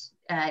that's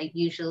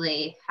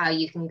usually how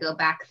you can go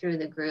back through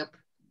the group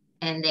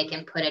and they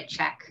can put a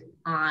check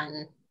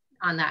on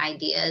the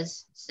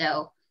ideas.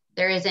 So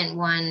there isn't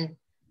one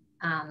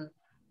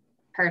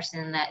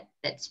person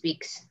that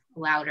speaks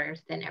louder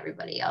than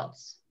everybody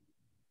else.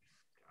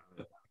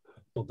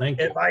 Well, thank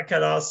you. If I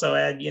could also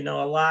add, you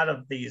know, a lot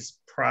of these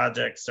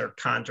projects are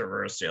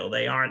controversial.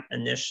 They aren't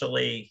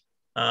initially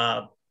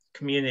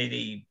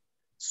community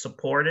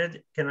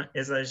supported,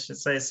 as I should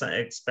say,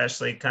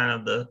 especially kind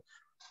of the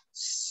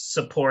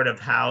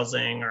supportive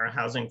housing or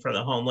housing for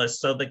the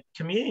homeless. So the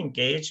community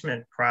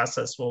engagement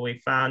process, what we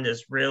found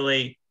is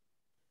really,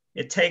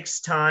 it takes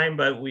time,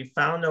 but we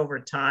found over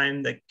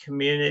time the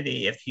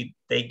community, if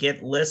they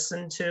get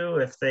listened to,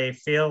 if they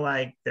feel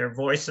like their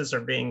voices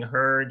are being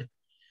heard,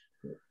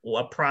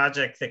 a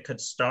project that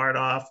could start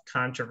off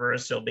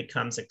controversial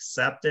becomes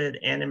accepted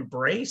and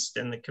embraced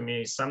in the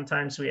community.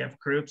 Sometimes we have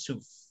groups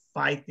who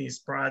fight these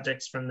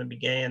projects from the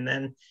beginning, and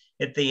then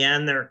at the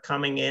end they're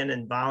coming in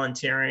and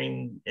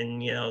volunteering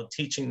and, you know,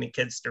 teaching the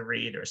kids to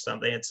read or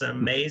something. It's an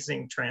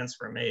amazing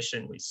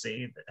transformation we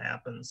see that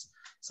happens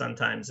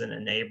sometimes in a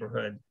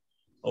neighborhood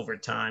over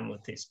time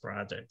with these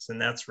projects. And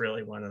that's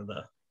really one of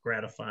the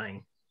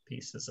gratifying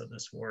pieces of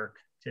this work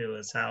too,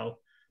 is how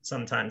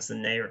sometimes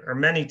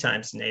many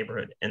times the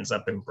neighborhood ends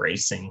up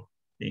embracing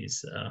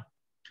these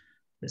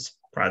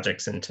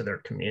projects into their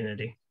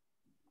community.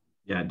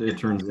 Yeah, it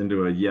turns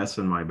into a yes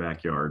in my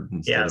backyard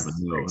instead of a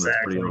no. Exactly.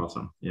 That's pretty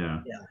awesome.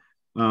 Yeah.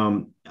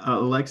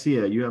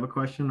 Alexia, you have a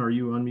question? Are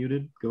you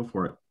unmuted? Go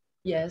for it.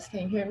 Yes,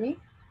 can you hear me?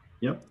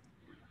 Yep.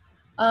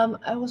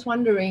 I was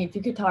wondering if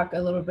you could talk a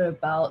little bit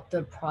about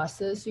the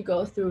process you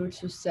go through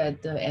to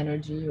set the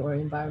energy or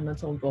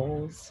environmental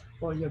goals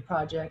for your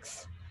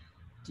projects.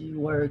 Do you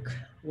work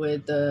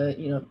with the,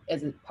 you know,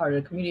 as a part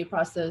of the community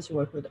process, you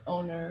work with the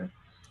owner?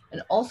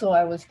 And also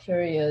I was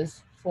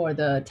curious for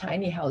the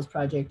tiny house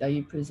project that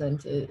you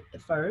presented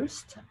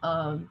first,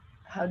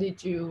 how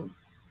did you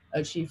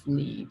achieve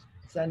LEED?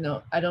 Because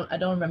I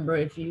don't remember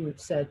if you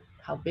said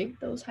how big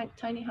those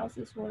tiny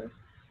houses were.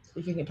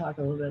 If you can talk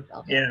a little bit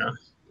about that.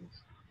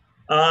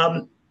 Yeah.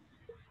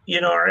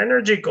 You know, our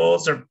energy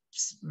goals are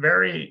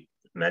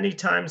many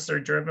times they're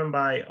driven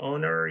by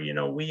owner. You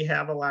know, we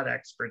have a lot of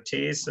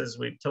expertise, as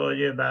we've told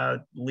you,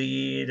 about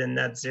LEED and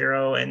net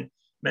zero, and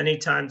many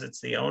times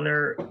it's the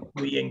owner.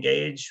 We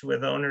engage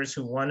with owners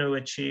who want to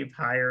achieve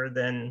higher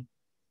than,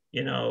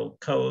 you know,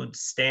 code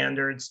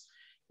standards.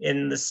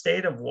 In the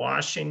state of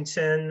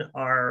Washington,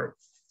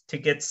 to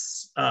get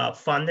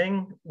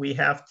funding, we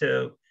have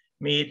to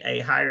meet a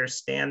higher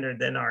standard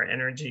than our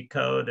energy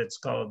code. It's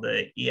called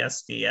the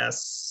ESDS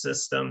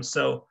system.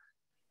 So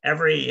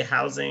every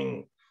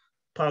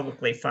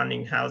publicly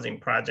funding housing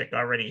project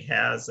already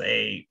has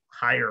a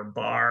higher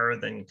bar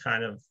than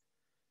kind of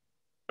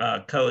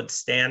code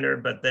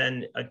standard, but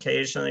then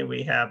occasionally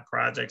we have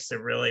projects that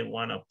really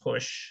want to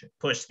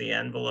push the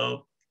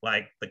envelope,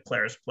 like the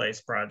Claire's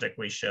Place project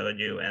we showed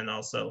you, and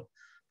also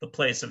the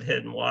Place of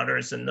Hidden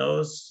Waters. And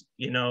those,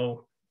 you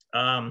know,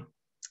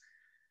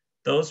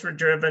 those were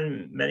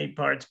driven many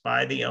parts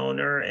by the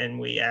owner, and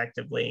we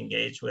actively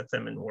engage with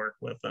them and work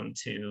with them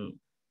to,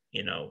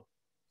 you know,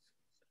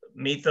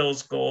 meet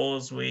those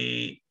goals.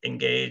 We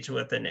engage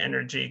with an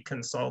energy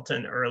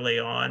consultant early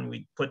on.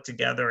 We put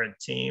together a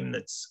team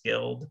that's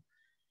skilled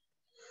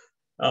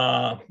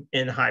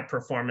in high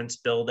performance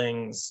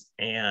buildings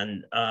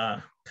and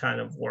kind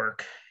of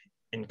work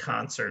in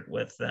concert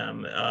with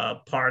them.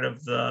 Part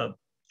of the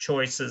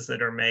choices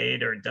that are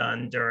made are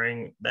done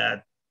during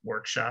that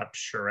workshop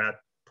charrette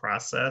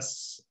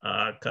process,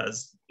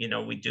 because, you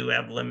know, we do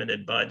have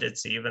limited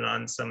budgets even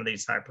on some of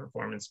these high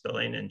performance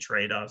building, and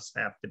trade-offs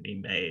have to be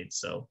made.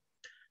 So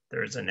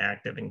there's an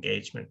active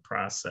engagement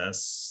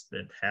process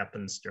that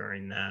happens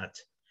during that.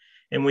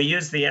 And we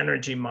use the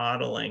energy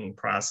modeling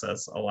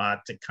process a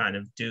lot to kind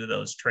of do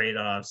those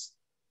trade-offs,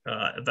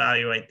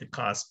 evaluate the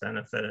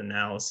cost-benefit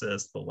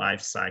analysis, the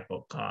life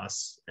cycle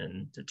costs,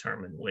 and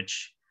determine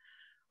which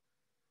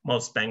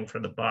most bang for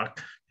the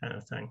buck kind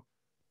of thing.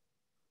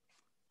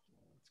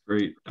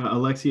 Great.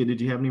 Alexia,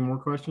 did you have any more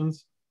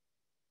questions?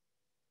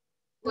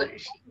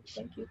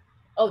 Thank you.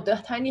 Oh,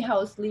 the tiny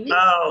house lead?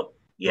 Oh,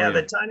 yeah,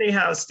 the tiny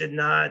house did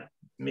not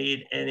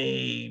meet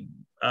any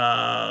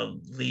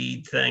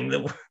lead thing.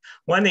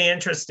 One of the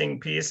interesting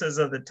pieces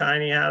of the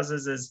tiny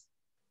houses is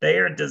they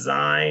are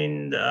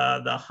designed, they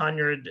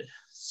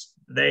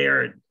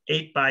are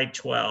 8 by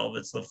 12,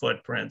 it's the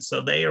footprint.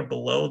 So they are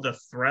below the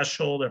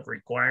threshold of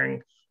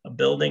requiring a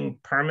building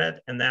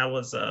permit. And that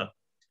was a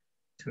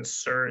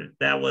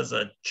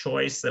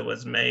choice that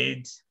was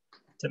made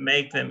to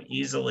make them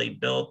easily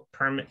built,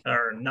 permit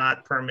or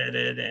not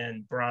permitted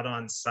and brought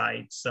on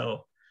site.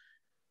 So,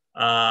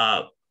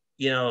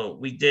 you know,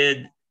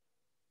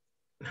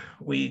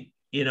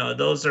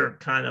 those are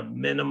kind of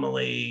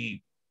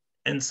minimally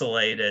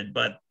insulated,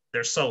 but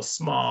they're so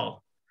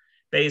small.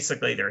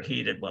 Basically, they're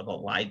heated with a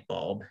light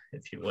bulb,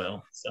 if you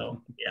will.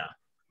 So, yeah.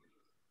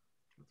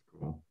 That's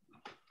cool.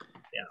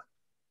 Yeah.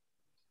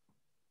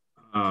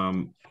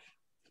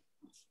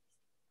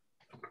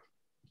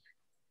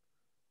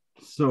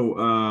 So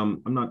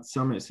I'm not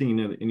seeing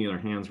any other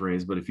hands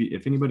raised, but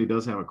if anybody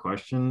does have a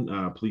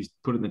question, please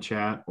put it in the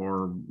chat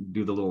or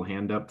do the little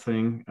hand up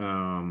thing.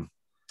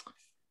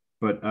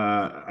 But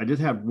I did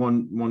have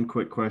one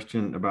quick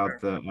question about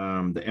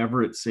the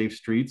Everett Safe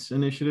Streets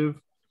initiative.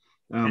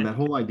 That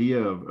whole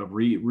idea of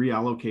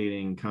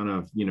reallocating kind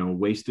of, you know,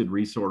 wasted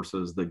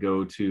resources that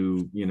go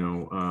to, you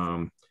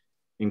know,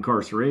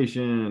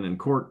 incarceration and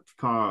court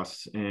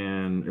costs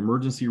and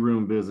emergency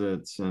room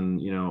visits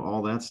and, you know,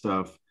 all that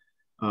stuff.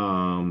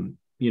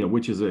 You know,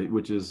 which is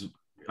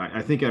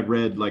I think I've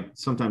read like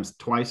sometimes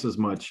twice as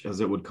much as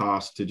it would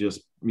cost to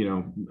just, you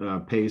know,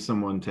 pay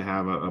someone to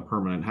have a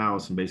permanent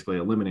house and basically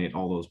eliminate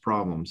all those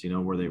problems, you know,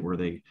 where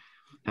they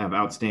have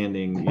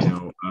outstanding, you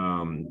know,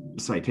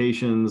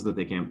 citations that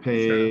they can't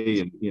pay,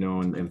 and, you know,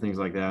 and things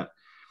like that.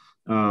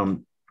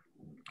 Can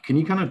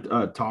you kind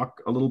of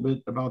talk a little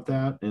bit about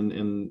that,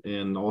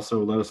 and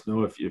also let us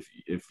know if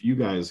you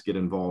guys get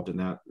involved in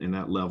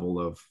that level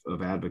of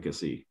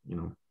advocacy, you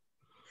know?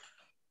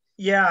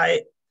 Yeah,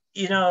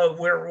 you know,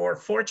 we're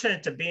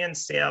fortunate to be in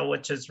Seattle,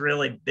 which has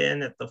really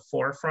been at the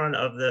forefront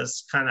of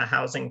this kind of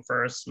housing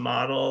first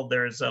model.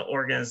 There's an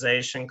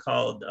organization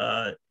called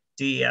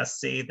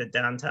DSC, the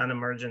Downtown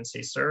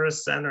Emergency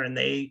Service Center, and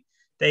they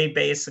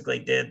basically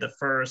did the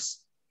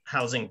first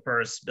housing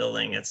first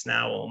building. It's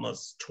now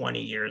almost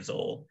 20 years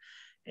old.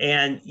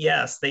 And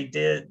yes, they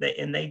did,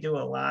 and they do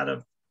a lot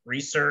of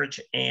research,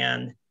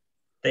 and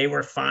they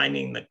were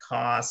finding the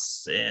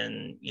costs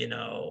in, you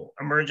know,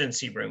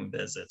 emergency room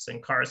visits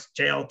and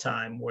jail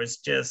time was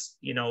just,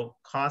 you know,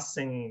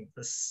 costing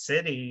the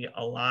city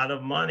a lot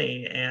of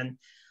money. And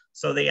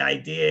so the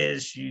idea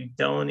is you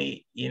don't,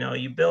 you know,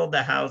 you build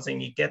the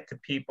housing, you get the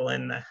people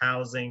in the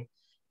housing,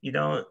 you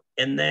don't,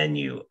 and then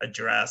you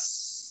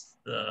address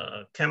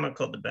the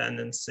chemical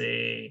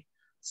dependency,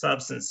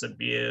 substance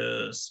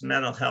abuse,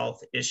 mental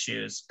health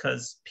issues,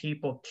 because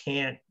people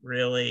can't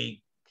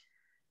really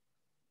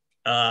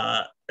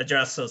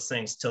address those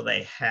things till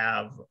they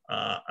have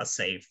a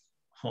safe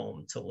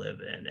home to live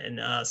in.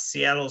 And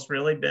Seattle's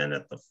really been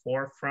at the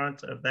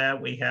forefront of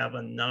that. We have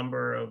a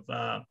number of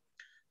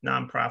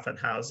nonprofit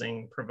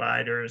housing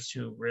providers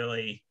who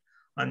really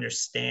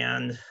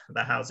understand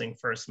the housing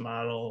first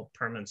model,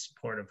 permanent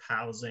supportive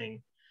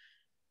housing,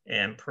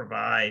 and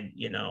provide,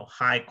 you know,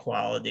 high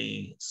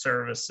quality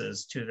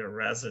services to their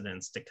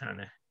residents to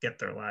kind of get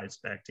their lives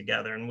back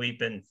together. And we've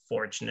been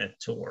fortunate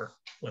to work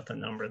with a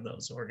number of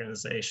those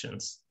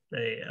organizations.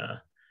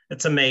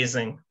 It's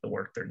amazing the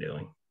work they're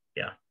doing.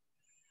 Yeah,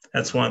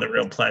 that's one of the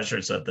real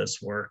pleasures of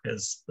this work,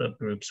 is the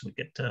groups we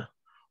get to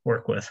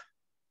work with.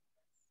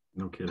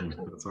 No kidding,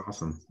 that's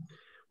awesome.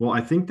 Well,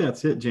 I think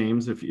that's it,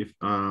 James. If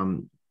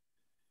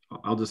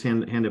I'll just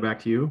hand it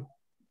back to you.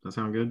 Does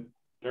that sound good?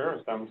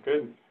 Sure, sounds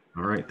good.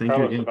 All right, thank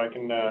Carlos, you again. if I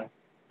can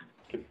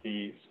get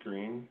the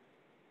screen.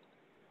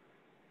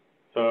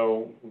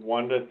 So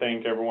wanted to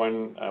thank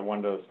everyone. I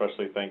wanted to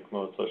especially thank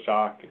Melissa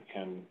Schoch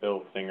and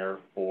Bill Singer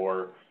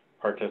for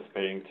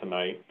participating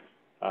tonight.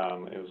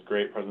 It was a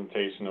great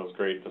presentation. It was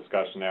great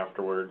discussion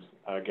afterwards.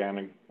 Again,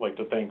 I'd like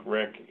to thank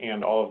Rick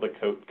and all of the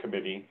COAT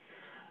committee.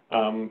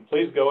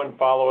 Please go and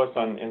follow us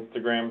on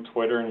Instagram,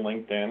 Twitter, and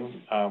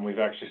LinkedIn. We've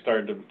actually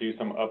started to do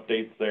some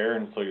updates there,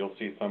 and so you'll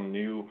see some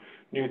new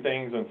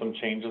things and some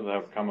changes that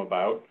have come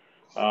about.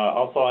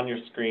 Also on your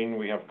screen,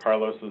 we have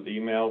Carlos's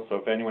email, so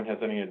if anyone has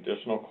any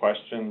additional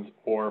questions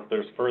or if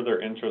there's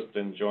further interest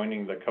in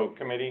joining the COAT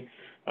committee,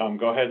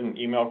 go ahead and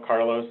email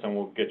Carlos and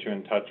we'll get you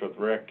in touch with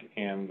Rick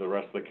and the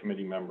rest of the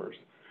committee members.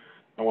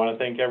 I want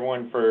to thank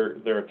everyone for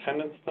their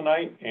attendance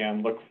tonight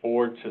and look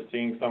forward to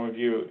seeing some of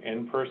you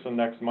in person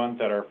next month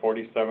at our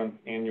 47th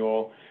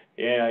annual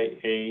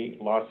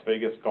AIA Las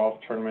Vegas Golf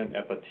Tournament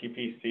at the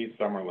TPC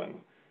Summerlin.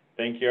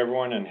 Thank you,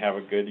 everyone, and have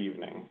a good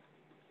evening.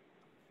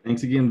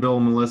 Thanks again, Bill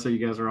and Melissa.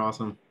 You guys are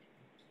awesome.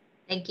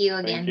 Thank you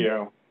again. Thank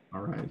you.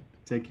 All right.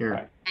 Take care.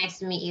 Bye. Nice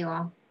to meet you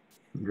all.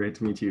 Great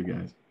to meet you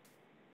guys.